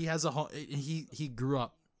 he has a home. He grew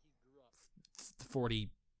up 40,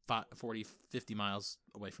 50 miles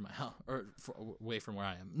away from my house, or away from where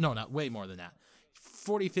I am. No, not way more than that.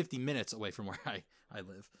 40, 50 minutes away from where I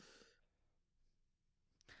live.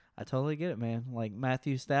 I totally get it, man. Like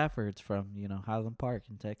Matthew Stafford's from, Highland Park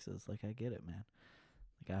in Texas. Like I get it, man.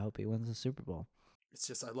 Like I hope he wins the Super Bowl. It's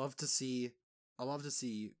just I love to see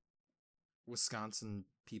Wisconsin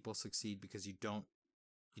people succeed because you don't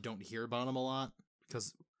hear about them a lot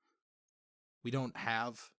because we don't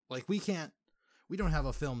have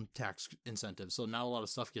a film tax incentive, so not a lot of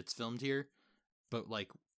stuff gets filmed here. But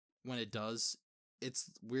like when it does,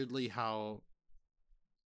 it's weirdly how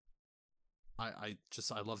I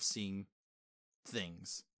love seeing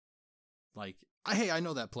things like I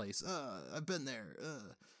know that place. I've been there.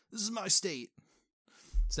 This is my state.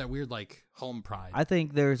 It's that weird like home pride. I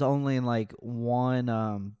think there's only like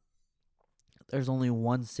one there's only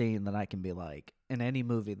one scene that I can be like in any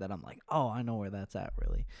movie that I'm like, oh, I know where that's at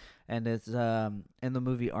really. And it's in the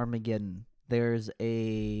movie Armageddon. There's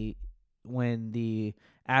when the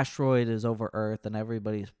asteroid is over Earth and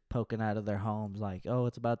everybody's poking out of their homes like, oh,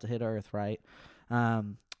 it's about to hit Earth, right?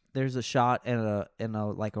 There's a shot in a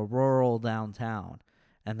like a rural downtown,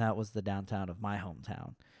 and that was the downtown of my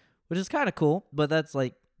hometown, which is kind of cool, but that's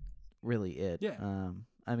like really it. Yeah.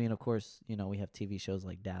 I mean, of course, we have TV shows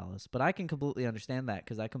like Dallas, but I can completely understand that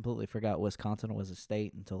because I completely forgot Wisconsin was a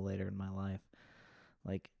state until later in my life.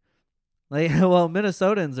 Like, well,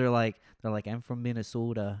 Minnesotans are like, they're like, I'm from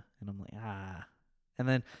Minnesota, and I'm like, ah. And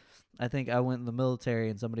then I think I went in the military,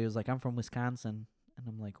 and somebody was like, I'm from Wisconsin, and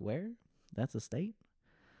I'm like, where? That's a state?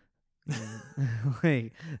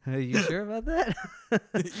 Like, are you sure about that?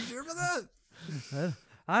 You sure about that?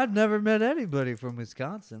 I've never met anybody from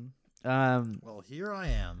Wisconsin. Well, here I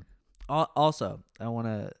am. Also, I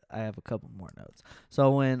have a couple more notes.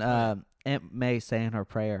 So when Aunt May saying her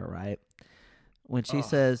prayer, right? When she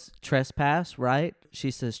says trespass, right? She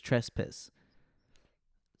says trespass.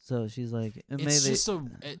 So she's like, It's just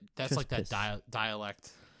that's like that trespass.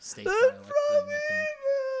 dialect, state dialect thing, I think,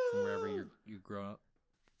 from wherever you grow up.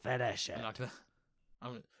 Finish it. I'm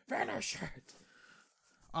gonna finish it.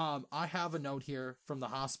 I have a note here from the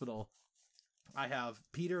hospital. I have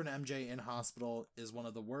Peter and MJ in hospital is one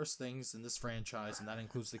of the worst things in this franchise, and that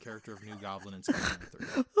includes the character of New Goblin in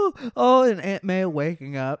Spider-Man 3. Oh, and Aunt May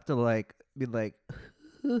waking up to like be like,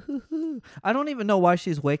 I don't even know why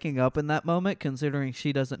she's waking up in that moment, considering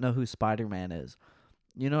she doesn't know who Spider-Man is.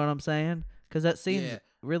 You know what I'm saying? Because that scene's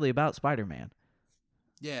really about Spider-Man.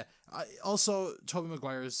 Yeah. Also, Tobey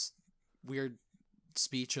Maguire's weird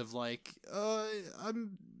speech of like,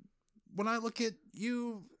 when I look at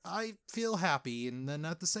you, I feel happy, and then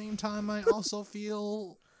at the same time, I also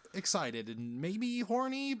feel excited and maybe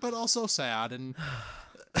horny, but also sad, and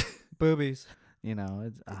boobies.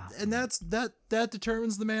 It's and that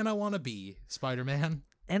determines the man I want to be, Spider-Man.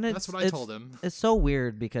 And that's what I told him. It's so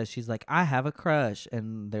weird because she's like, I have a crush,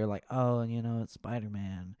 and they're like, oh, it's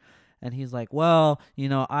Spider-Man. And he's like, well,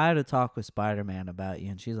 I had to talk with Spider-Man about you.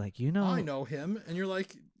 And she's like, I know him. And you're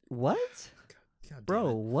like, what? God bro,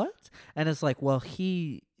 damn it. What? And it's like, well,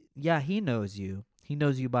 he knows you. He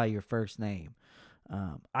knows you by your first name.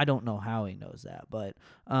 I don't know how he knows that, but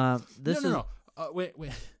No. Wait.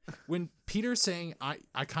 When Peter's saying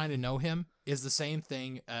I kind of know him is the same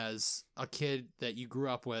thing as a kid that you grew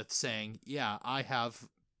up with saying, yeah, I have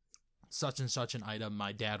such and such an item.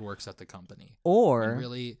 My dad works at the company. Or and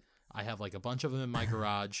really, I have like a bunch of them in my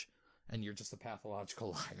garage, and you're just a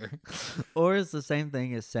pathological liar. Or it's the same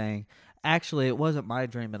thing as saying, actually, it wasn't my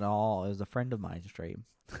dream at all. It was a friend of mine's dream.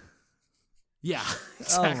 Yeah,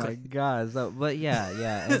 exactly. Oh my god. So, but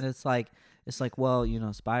yeah, and it's like,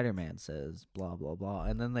 well, Spider-Man says blah blah blah,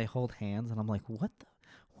 and then they hold hands, and I'm like, what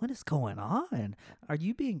is going on? Are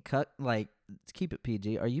you being cut? Like, to keep it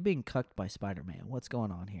PG, are you being cucked by Spider-Man? What's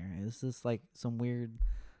going on here? Is this like some weird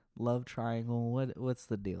love triangle? What's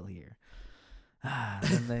the deal here?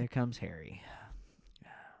 Then there comes Harry.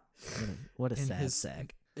 What a sad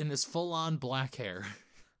sack. in his full-on black hair.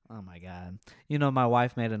 Oh my God. You know, my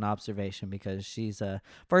wife made an observation because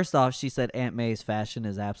first off, she said Aunt May's fashion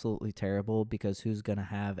is absolutely terrible because who's going to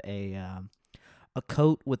have a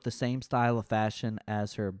coat with the same style of fashion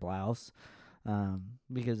as her blouse?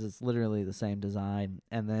 Because it's literally the same design.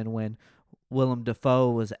 And then when Willem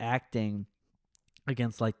Dafoe was acting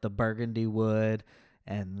against like the burgundy wood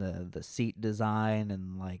and the seat design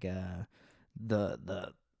and like the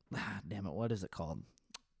damn it, what is it called?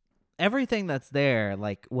 Everything that's there,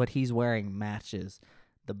 like what he's wearing matches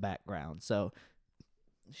the background. So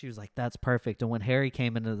she was like, that's perfect. And when Harry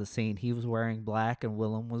came into the scene, he was wearing black and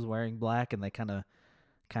Willem was wearing black, and they kind of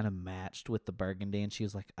matched with the burgundy, and she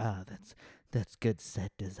was like, that's good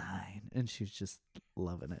set design. And she was just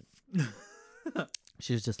loving it.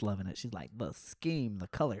 She was just loving it. She's like, the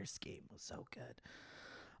color scheme was so good.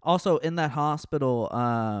 Also in that hospital,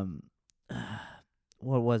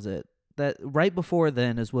 what was it? That right before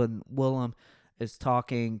then is when Willem is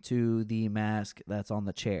talking to the mask that's on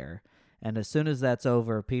the chair. And as soon as that's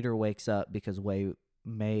over, Peter wakes up because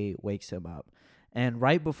May wakes him up. And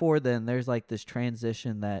right before then, there's like this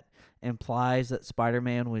transition that implies that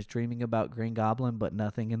Spider-Man was dreaming about Green Goblin, but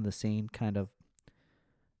nothing in the scene kind of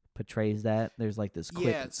portrays that. There's like this quick...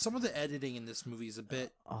 Yeah, some of the editing in this movie is a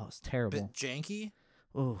bit... it's terrible. Bit janky.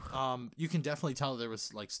 Ooh. You can definitely tell there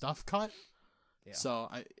was like stuff cut. Yeah. So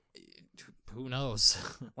who knows?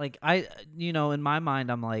 Like in my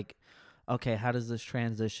mind, I'm like, okay, how does this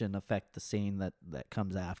transition affect the scene that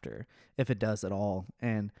comes after, if it does at all?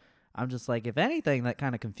 And I'm just like, if anything, that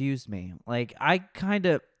kind of confused me. Like I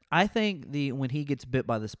think when he gets bit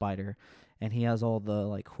by the spider, and he has all the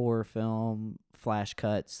like horror film flash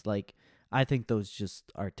cuts, like I think those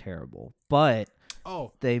just are terrible. But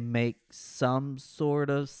they make some sort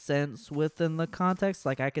of sense within the context.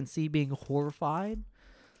 Like I can see being horrified.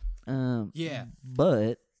 Yeah.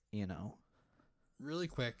 But, really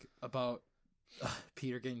quick about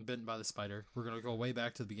Peter getting bitten by the spider. We're going to go way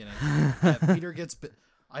back to the beginning.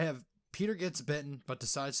 I have Peter gets bitten but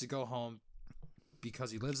decides to go home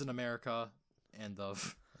because he lives in America and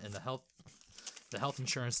the health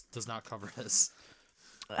insurance does not cover this.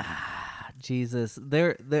 Jesus.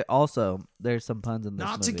 There also there's some puns in this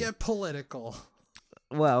Not movie. To get political.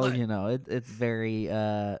 Well, it's very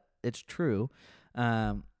it's true.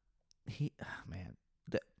 Here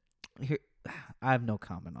I have no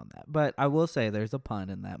comment on that. But I will say there's a pun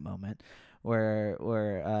in that moment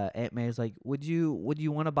where Aunt May is like, "Would you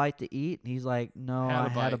want a bite to eat?" And he's like, "No, I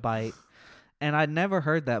had a bite." And I'd never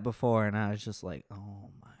heard that before, and I was just like, "Oh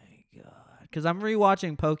my God." Cuz I'm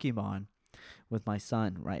rewatching Pokemon with my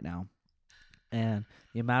son right now. And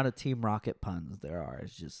the amount of Team Rocket puns there are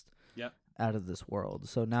is just out of this world.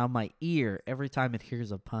 So now my ear, every time it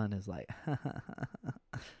hears a pun, is like,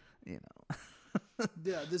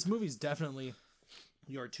 Yeah, this movie's definitely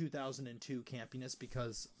your 2002 campiness,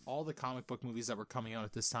 because all the comic book movies that were coming out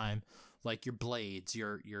at this time, like your Blades,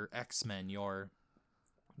 your X-Men, your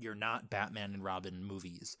not Batman and Robin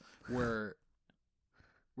movies, were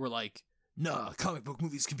like, nah, comic book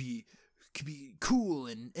movies can be cool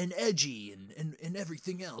and edgy and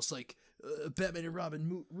everything else. Like Batman and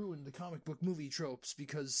Robin ruined the comic book movie tropes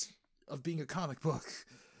because of being a comic book.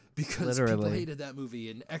 Because people hated that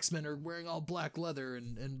movie, and X-Men are wearing all black leather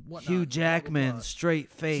and whatnot. Hugh Jackman,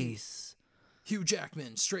 straight face. Hugh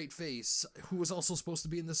Jackman, straight face, who was also supposed to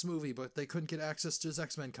be in this movie, but they couldn't get access to his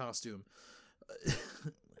X-Men costume.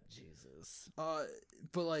 Jesus.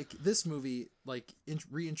 But like this movie, like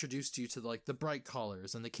reintroduced you to like the bright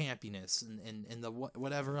colors and the campiness and the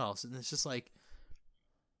whatever else, and it's just like,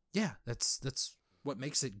 yeah, that's what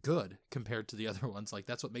makes it good compared to the other ones. Like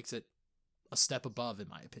that's what makes it a step above, in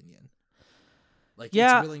my opinion. Like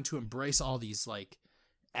it's willing to embrace all these like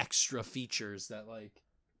extra features that like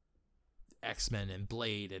X-Men and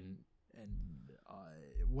Blade and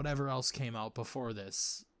whatever else came out before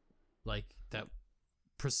this, like that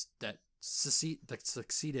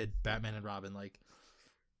succeeded Batman and Robin. Like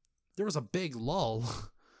there was a big lull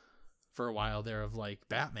for a while there of like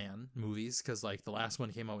Batman movies, because like the last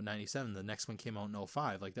one came out in 97, the next one came out in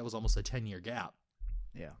 05. Like that was almost a 10-year gap.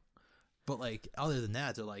 Yeah. But like other than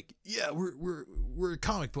that, they're like, yeah, we're a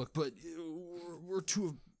comic book, but we're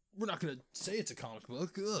not gonna say it's a comic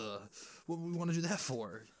book. What do we want to do that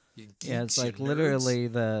for? Yeah, it's like literally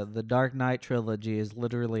the Dark Knight trilogy is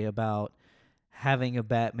literally about having a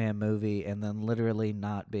Batman movie and then literally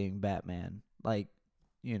not being Batman. Like,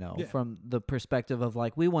 from the perspective of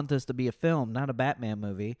like, we want this to be a film, not a Batman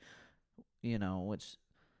movie, which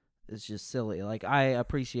is just silly. Like, I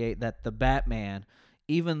appreciate that the Batman,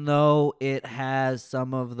 even though it has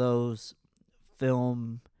some of those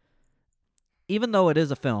film even though it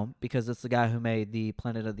is a film, because it's the guy who made the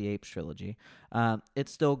Planet of the Apes trilogy,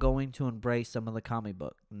 it's still going to embrace some of the comic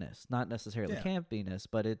bookness, not necessarily Yeah. campiness,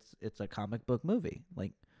 but it's a comic book movie,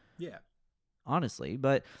 like Yeah. honestly.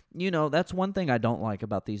 But that's one thing I don't like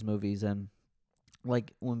about these movies, and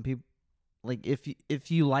like when people like if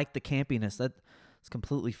you like the campiness, that's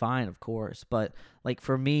completely fine, of course. But like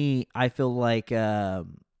for me, I feel like the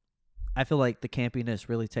campiness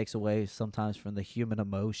really takes away sometimes from the human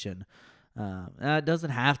emotion. And it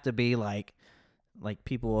doesn't have to be like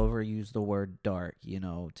people overuse the word dark,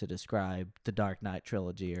 to describe the Dark Knight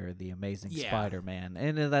trilogy or the Amazing Yeah. Spider-Man,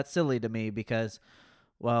 and that's silly to me because,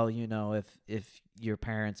 well, if your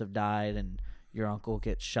parents have died and your uncle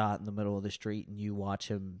gets shot in the middle of the street and you watch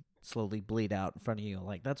him slowly bleed out in front of you,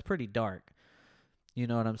 like that's pretty dark. You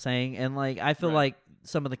know what I'm saying? And like I feel Right. like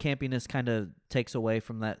some of the campiness kind of takes away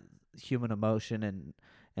from that human emotion and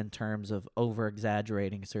in terms of over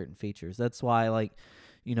exaggerating certain features. That's why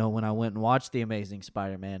when I went and watched The Amazing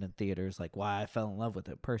Spider-Man in theaters, like why I fell in love with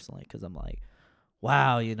it personally, because I'm like,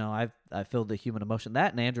 wow, I feel the human emotion.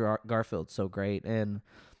 That and Andrew Garfield's so great, and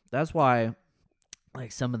that's why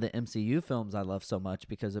like some of the MCU films I love so much,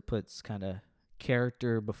 because it puts kind of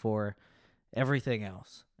character before everything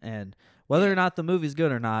else. And whether or not the movie's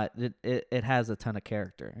good or not, it has a ton of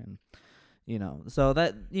character. And so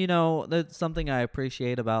that's something I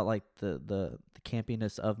appreciate about like the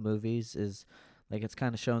campiness of movies, is like it's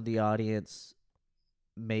kind of shown the audience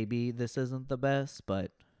maybe this isn't the best,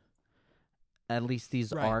 but at least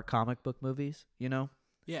these Right. are comic book movies,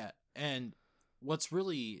 Yeah. And what's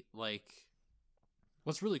really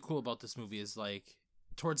cool about this movie is like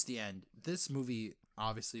towards the end, this movie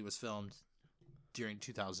obviously was filmed during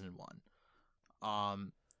 2001.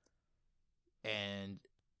 And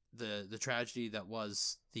the tragedy that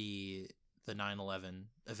was the 9/11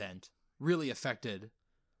 event really affected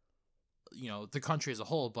the country as a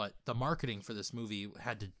whole, but the marketing for this movie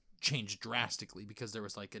had to change drastically because there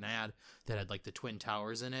was like an ad that had like the Twin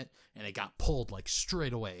Towers in it, and it got pulled like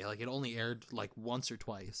straight away. Like it only aired like once or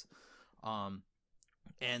twice.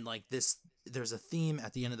 And like there's a theme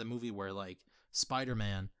at the end of the movie where like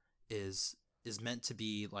Spider-Man is meant to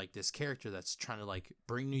be like this character that's trying to like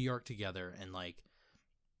bring New York together and like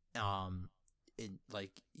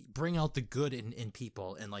like bring out the good in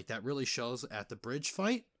people, and like that really shows at the bridge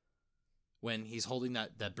fight when he's holding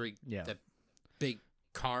that big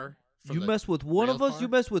car. You mess with one of us, car. you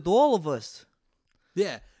mess with all of us.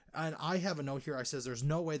 Yeah, and I have a note here. I says there's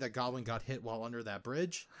no way that Goblin got hit while under that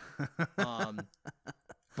bridge.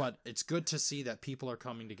 But it's good to see that people are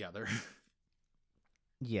coming together.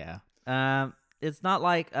 Yeah. It's not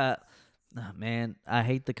like man, I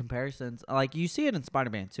hate the comparisons. Like you see it in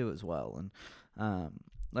Spider-Man 2 as well, and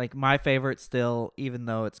like my favorite still, even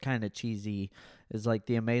though it's kind of cheesy, is like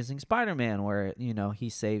the Amazing Spider-Man, where he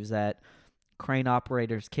saves that crane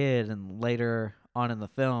operator's kid, and later on in the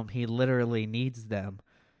film he literally needs them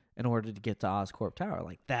in order to get to Oscorp Tower.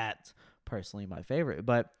 Like that's personally my favorite.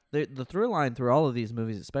 But the through line through all of these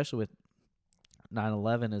movies, especially with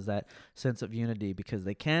 9/11, is that sense of unity, because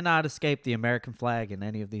they cannot escape the American flag in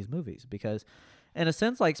any of these movies, because in a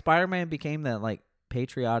sense like Spider-Man became that like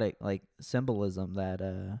patriotic like symbolism that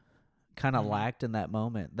kind of lacked in that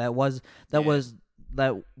moment, that wasn't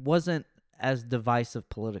as divisive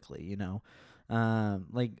politically,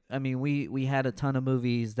 like I mean we had a ton of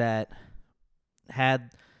movies that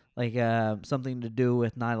had like something to do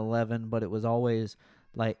with 9/11, but it was always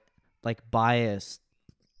like biased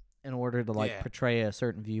in order to like portray a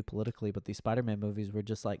certain view politically. But these Spider-Man movies were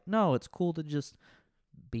just like, no, it's cool to just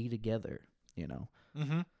be together,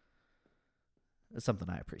 Mm-hmm. It's something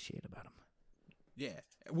I appreciate about them. Yeah,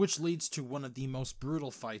 which leads to one of the most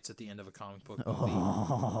brutal fights at the end of a comic book movie.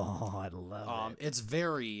 Oh, I love it. It's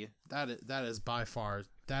very that is by far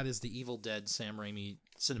that is the Evil Dead Sam Raimi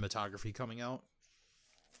cinematography coming out.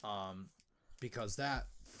 Because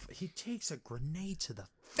he takes a grenade to the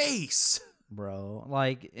face. Bro,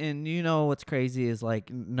 like, and what's crazy is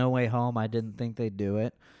like No Way Home, I didn't think they'd do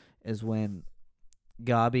it, is when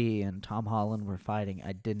Gabi and Tom Holland were fighting.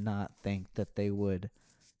 I did not think that they would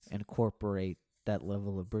incorporate that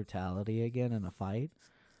level of brutality again in a fight.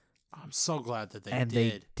 I'm so glad that they and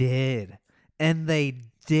did. They did. And they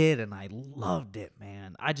did, and I loved it,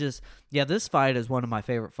 man. This fight is one of my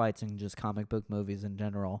favorite fights in just comic book movies in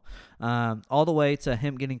general. All the way to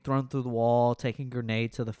him getting thrown through the wall, taking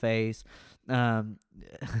grenade to the face.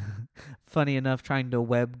 Funny enough, trying to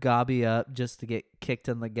web Gabi up just to get kicked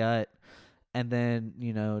in the gut. And then,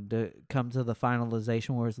 to come to the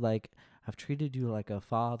finalization where it's like, I've treated you like a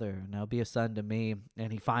father, now be a son to me.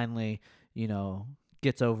 And he finally,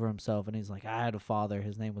 gets over himself, and he's like, I had a father.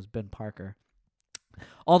 His name was Ben Parker.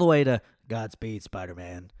 all the way to Godspeed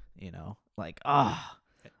Spider-Man, like all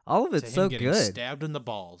of To it's him so getting good. stabbed in the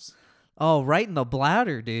balls. Oh, right in the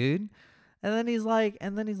bladder, dude. And then he's like,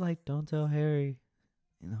 don't tell Harry.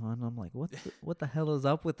 And I'm like, what the hell is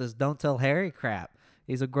up with this don't tell Harry crap?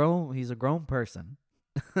 He's a grown person.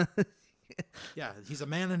 Yeah, he's a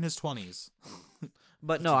man in his 20s.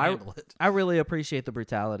 But He no, can I handle it. I really appreciate the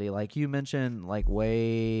brutality. Like you mentioned like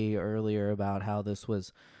way earlier about how this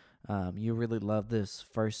was you really love this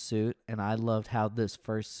first suit, and I loved how this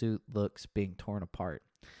first suit looks being torn apart.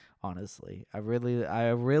 Honestly, I really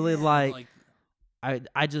Yeah, like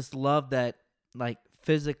I just love that like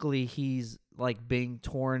physically he's like being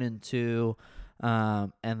torn in two,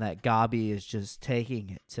 and that Gabi is just taking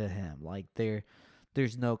it to him. Like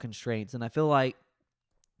there's no constraints, and I feel like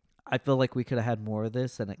we could have had more of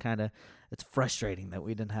this, and it's frustrating that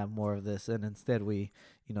we didn't have more of this, and instead we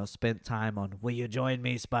spent time on will you join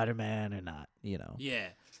me, Spider-Man, or not. yeah.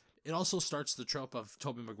 It also starts the trope of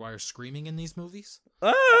Tobey Maguire screaming in these movies,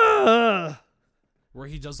 Ah! where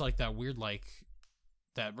he does like that weird like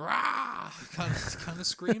that rah kind of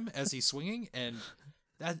scream as he's swinging, and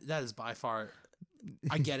that is by far.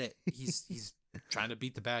 I get it. He's trying to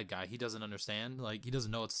beat the bad guy. He doesn't understand. Like he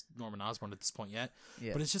doesn't know it's Norman Osborn at this point yet.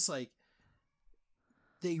 Yeah. But it's just like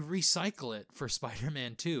they recycle it for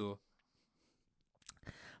Spider-Man 2.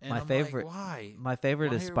 And My I'm favorite, like, why? my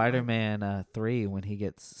favorite is Why- Spider-Man 3 when he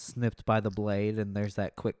gets snipped by the blade, and there's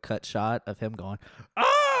that quick cut shot of him going,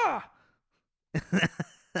 ah! It's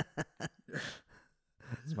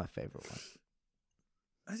my favorite one.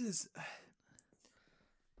 I just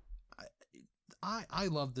I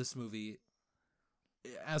love this movie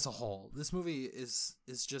as a whole. This movie is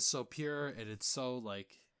just so pure, and it's so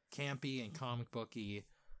like campy and comic booky.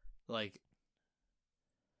 Like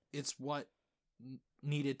it's what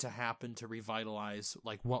needed to happen to revitalize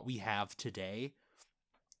like what we have today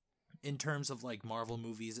in terms of like Marvel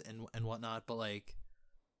movies and whatnot, but like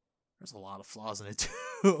there's a lot of flaws in it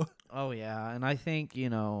too. Oh yeah, and I think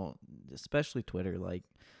especially Twitter, like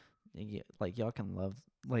y'all can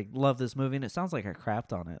love this movie, and it sounds like I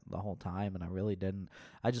crapped on it the whole time, and I really didn't.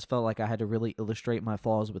 I just felt like I had to really illustrate my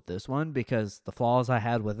flaws with this one, because the flaws I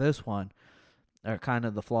had with this one are kind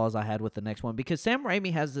of the flaws I had with the next one. Because Sam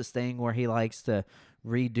Raimi has this thing where he likes to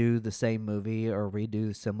redo the same movie or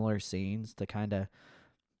redo similar scenes to kind of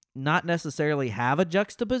not necessarily have a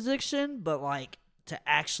juxtaposition, but like to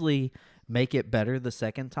actually make it better the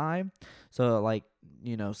second time. So like,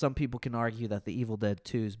 some people can argue that the Evil Dead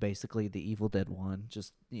 2 is basically the Evil Dead 1,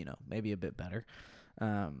 just, maybe a bit better.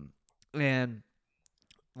 And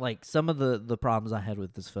like some of the problems I had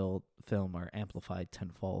with this film are amplified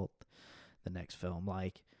tenfold the next film.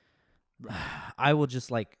 Like I will just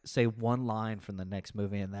like say one line from the next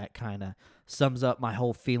movie, and that kind of sums up my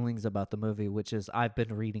whole feelings about the movie, which is I've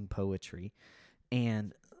been reading poetry,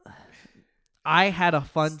 and I had a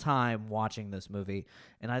fun time watching this movie,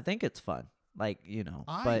 and I think it's fun. Like,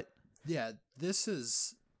 but yeah, this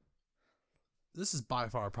is by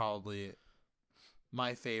far probably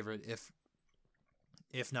my favorite,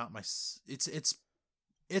 if not my.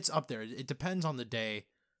 It's up there. It depends on the day.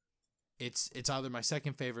 It's either my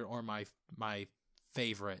second favorite or my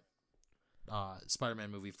favorite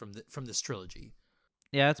Spider-Man movie from this trilogy.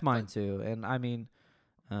 yeah, it's mine too. And I mean,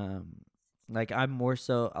 like I'm more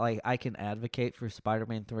so like I can advocate for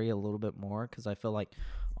Spider-Man 3 a little bit more, because I feel like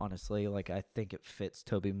honestly, like I think it fits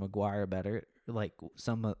Tobey Maguire better. Like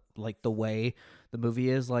some like the way the movie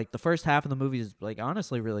is, like the first half of the movie is like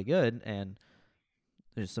honestly really good, and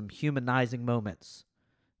there's some humanizing moments.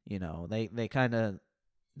 They kind of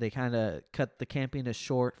cut the campiness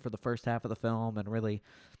short for the first half of the film and really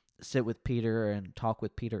sit with Peter and talk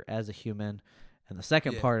with Peter as a human. And the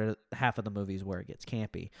second part of half of the movie is where it gets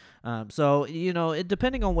campy. So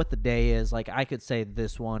depending on what the day is, like I could say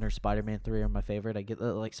this one or Spider-Man 3 are my favorite. I get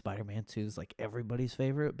like Spider-Man 2 is like everybody's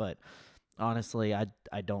favorite, but honestly, I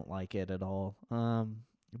don't like it at all.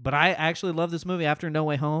 But I actually love this movie. After No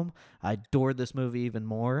Way Home, I adored this movie even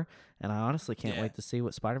more, and I honestly can't wait to see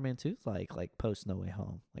what Spider-Man 2 is like post No Way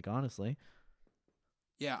Home. Like honestly.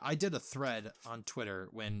 Yeah, I did a thread on Twitter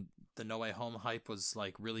when the No Way Home hype was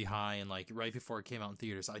like really high, and like right before it came out in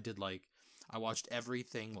theaters, I watched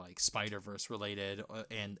everything like Spider-Verse related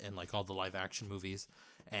and like all the live action movies,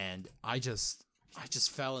 and I just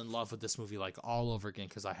fell in love with this movie like all over again,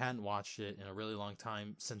 because I hadn't watched it in a really long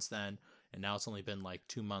time since then, and now it's only been like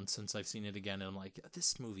 2 months since I've seen it again, and I'm like,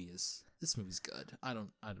 this movie's good.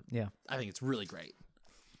 Yeah. I think it's really great.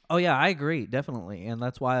 Oh yeah, I agree, definitely, and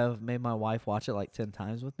that's why I've made my wife watch it like 10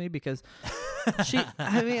 times with me, because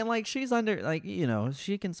she's under, like,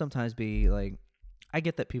 she can sometimes be like, I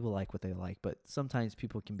get that people like what they like, but sometimes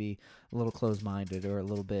people can be a little closed-minded or a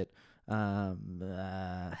little bit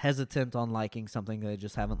hesitant on liking something they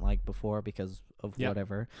just haven't liked before because of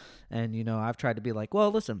whatever. And, I've tried to be like,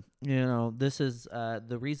 well, listen, this is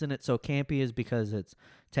the reason it's so campy is because it's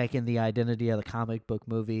taken the identity of the comic book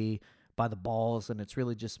movie by the balls, and it's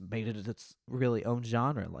really just made it its really own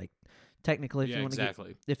genre. Like, technically, if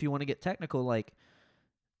you want to get technical, like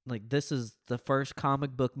this is the first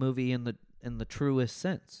comic book movie in the truest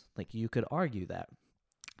sense. Like, you could argue that.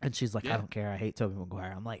 And she's like, I don't care. I hate Tobey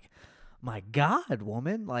Maguire. I'm like, my God,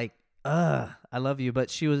 woman. Like, I love you. But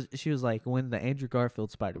she was like, when the Andrew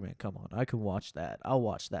Garfield Spider-Man come on, I can watch that. I'll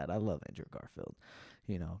watch that. I love Andrew Garfield.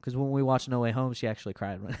 Because when we watched No Way Home, she actually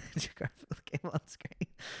cried when Andrew Garfield came on screen.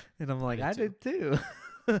 And I'm like, I did too.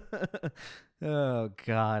 Oh,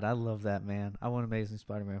 God. I love that, man. I want Amazing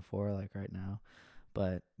Spider-Man 4 like right now.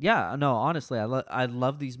 But yeah, no, honestly, I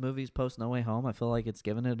love these movies post No Way Home. I feel like it's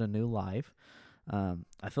given it a new life.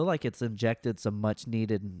 I feel like it's injected some much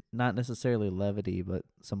needed, not necessarily levity, but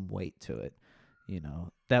some weight to it.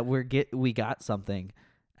 That we got something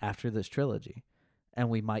after this trilogy, and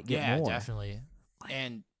we might get more. Yeah, definitely.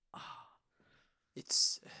 And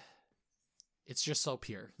it's just so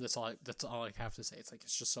pure. That's all I have to say. It's like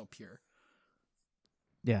it's just so pure.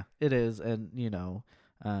 Yeah, it is, and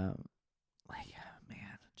man,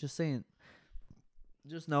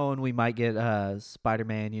 just knowing we might get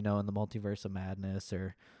Spider-Man, in the Multiverse of Madness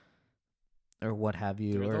or what have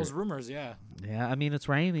you. There are those rumors, yeah. Yeah, I mean, it's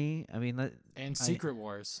Raimi. I mean, and Secret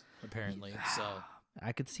Wars, apparently. So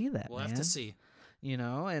I could see that. We'll have to see.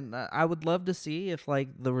 And I would love to see if like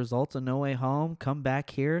the results of No Way Home come back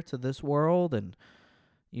here to this world, and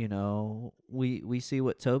we see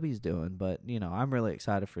what Tobey's doing. But I'm really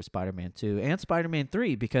excited for Spider-Man 2 and Spider-Man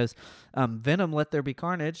 3 because Venom: Let There Be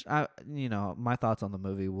Carnage. My thoughts on the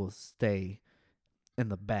movie will stay in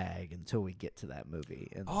the bag until we get to that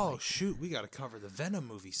movie. And shoot, we got to cover the Venom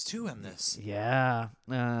movies too in this. Yeah.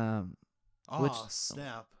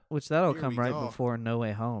 Snap. Which that'll come right before No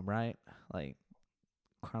Way Home, right? Like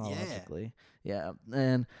chronologically. Yeah.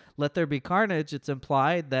 And Let There Be Carnage. It's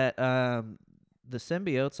implied that the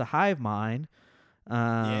symbiote's a hive mind,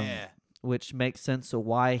 which makes sense of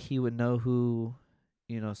why he would know who,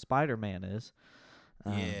 Spider-Man is.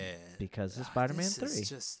 Because of Spider-Man 3.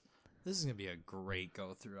 This is gonna be a great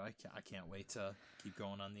go through. I can't wait to keep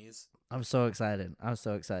going on these. I'm so excited.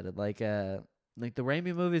 Like the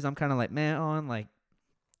Raimi movies, I'm kind of like meh on like,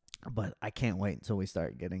 but I can't wait until we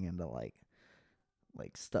start getting into like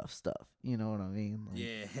stuff. You know what I mean? Like,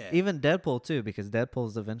 yeah. Even Deadpool too, because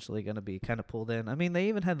Deadpool's eventually going to be kind of pulled in. I mean, they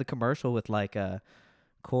even had the commercial with like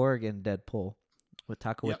Korg and Deadpool with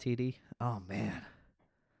Taika Waititi. Oh man,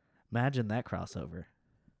 imagine that crossover.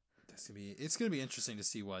 It's gonna be interesting to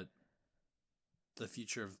see what the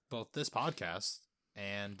future of both this podcast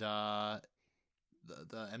and the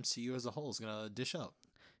MCU as a whole is gonna dish out.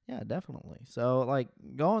 Yeah, definitely. So, like,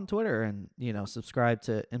 go on Twitter and, subscribe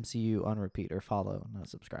to MCU on repeat, or follow, not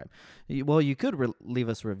subscribe. You could leave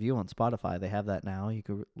us a review on Spotify. They have that now. You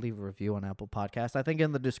could leave a review on Apple Podcasts. I think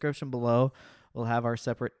in the description below, we'll have our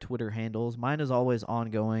separate Twitter handles. Mine is always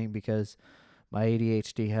ongoing because my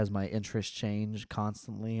ADHD has my interest change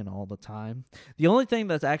constantly and all the time. The only thing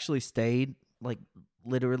that's actually stayed, like,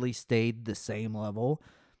 literally stayed the same level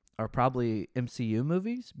are probably MCU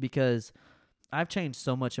movies, because I've changed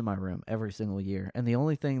so much in my room every single year, and the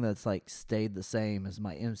only thing that's like stayed the same is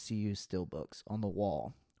my MCU steelbooks on the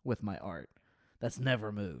wall with my art. That's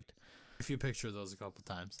never moved. If you picture those a couple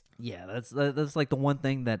times. Yeah, that's like the one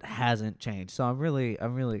thing that hasn't changed. So I'm really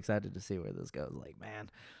excited to see where this goes. Like, man.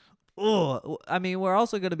 Oh, I mean, we're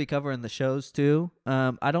also going to be covering the shows too.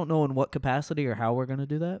 I don't know in what capacity or how we're going to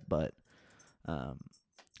do that, but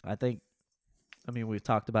we've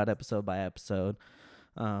talked about episode by episode.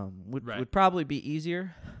 Would probably be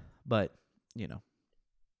easier, but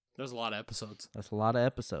there's a lot of episodes. That's a lot of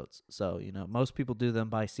episodes. So most people do them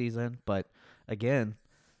by season, but again,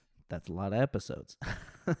 that's a lot of episodes.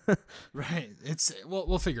 Right.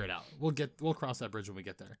 We'll figure it out. We'll cross that bridge when we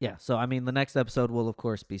get there. Yeah. So the next episode will of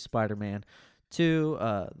course be Spider-Man 2,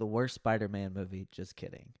 the worst Spider-Man movie. Just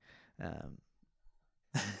kidding.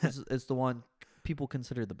 It's the one people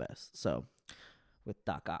consider the best. So with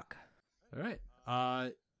Doc Ock. All right.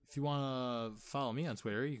 If you want to follow me on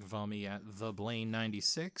Twitter, you can follow me at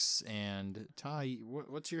TheBlane96. And Ty,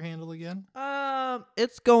 what's your handle again?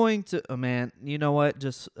 It's going to. Oh man, you know what?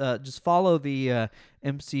 Just follow the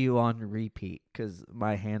MCU on repeat, because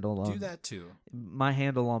my handle on do that too. My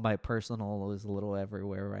handle on my personal is a little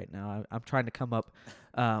everywhere right now. I'm trying to come up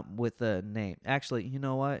with a name. Actually, you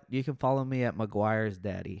know what? You can follow me at Maguire's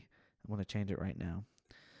Daddy. I'm gonna change it right now.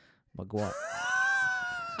 Maguire.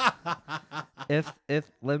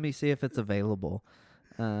 if let me see if it's available.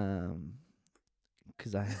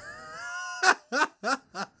 Cause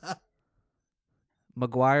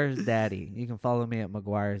Maguire's Daddy. You can follow me at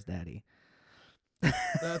Maguire's Daddy.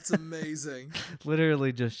 That's amazing.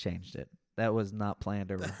 Literally just changed it. That was not planned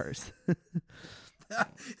or rehearsed.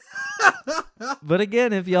 But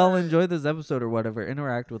again, if y'all enjoyed this episode or whatever,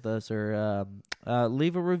 interact with us or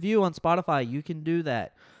leave a review on Spotify. You can do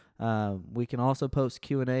that. We can also post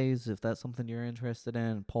Q&As if that's something you're interested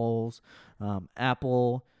in. Polls,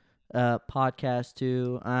 Apple podcast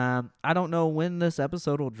too. I don't know when this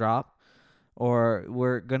episode will drop, or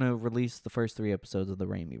we're gonna release the first 3 episodes of the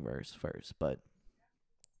Raimiverse first. But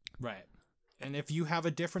right. And if you have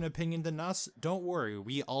a different opinion than us, don't worry.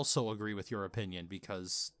 We also agree with your opinion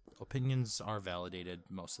because opinions are validated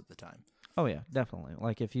most of the time. oh yeah, definitely.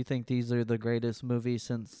 Like if you think these are the greatest movies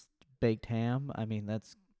since Baked Ham, I mean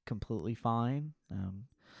that's completely fine.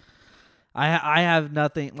 I have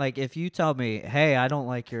nothing. Like if you tell me, hey, I don't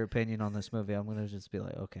like your opinion on this movie, I'm gonna just be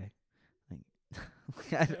like, okay.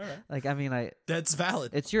 Like I mean, that's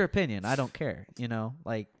valid. It's your opinion. I don't care.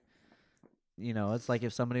 Like. It's like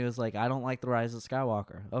if somebody was like, I don't like The Rise of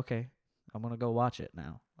Skywalker. Okay, I'm going to go watch it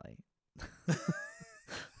now. Like,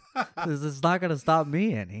 this is not going to stop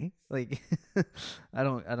me any. Like, I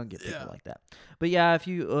don't get people like that. But yeah, if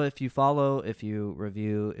you follow, if you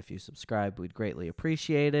review, if you subscribe, we'd greatly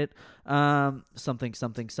appreciate it. Something,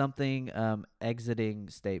 exiting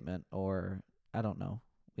statement, or I don't know.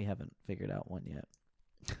 We haven't figured out one yet.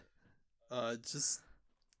 Just...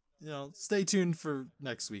 stay tuned for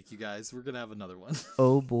next week, you guys. We're gonna have another one.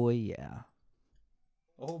 Oh boy, yeah.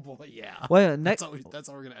 Oh boy, yeah. Well, that's how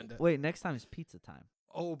we're gonna end it. Wait, next time is pizza time.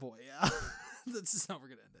 Oh boy, yeah. This is how we're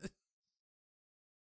gonna end it.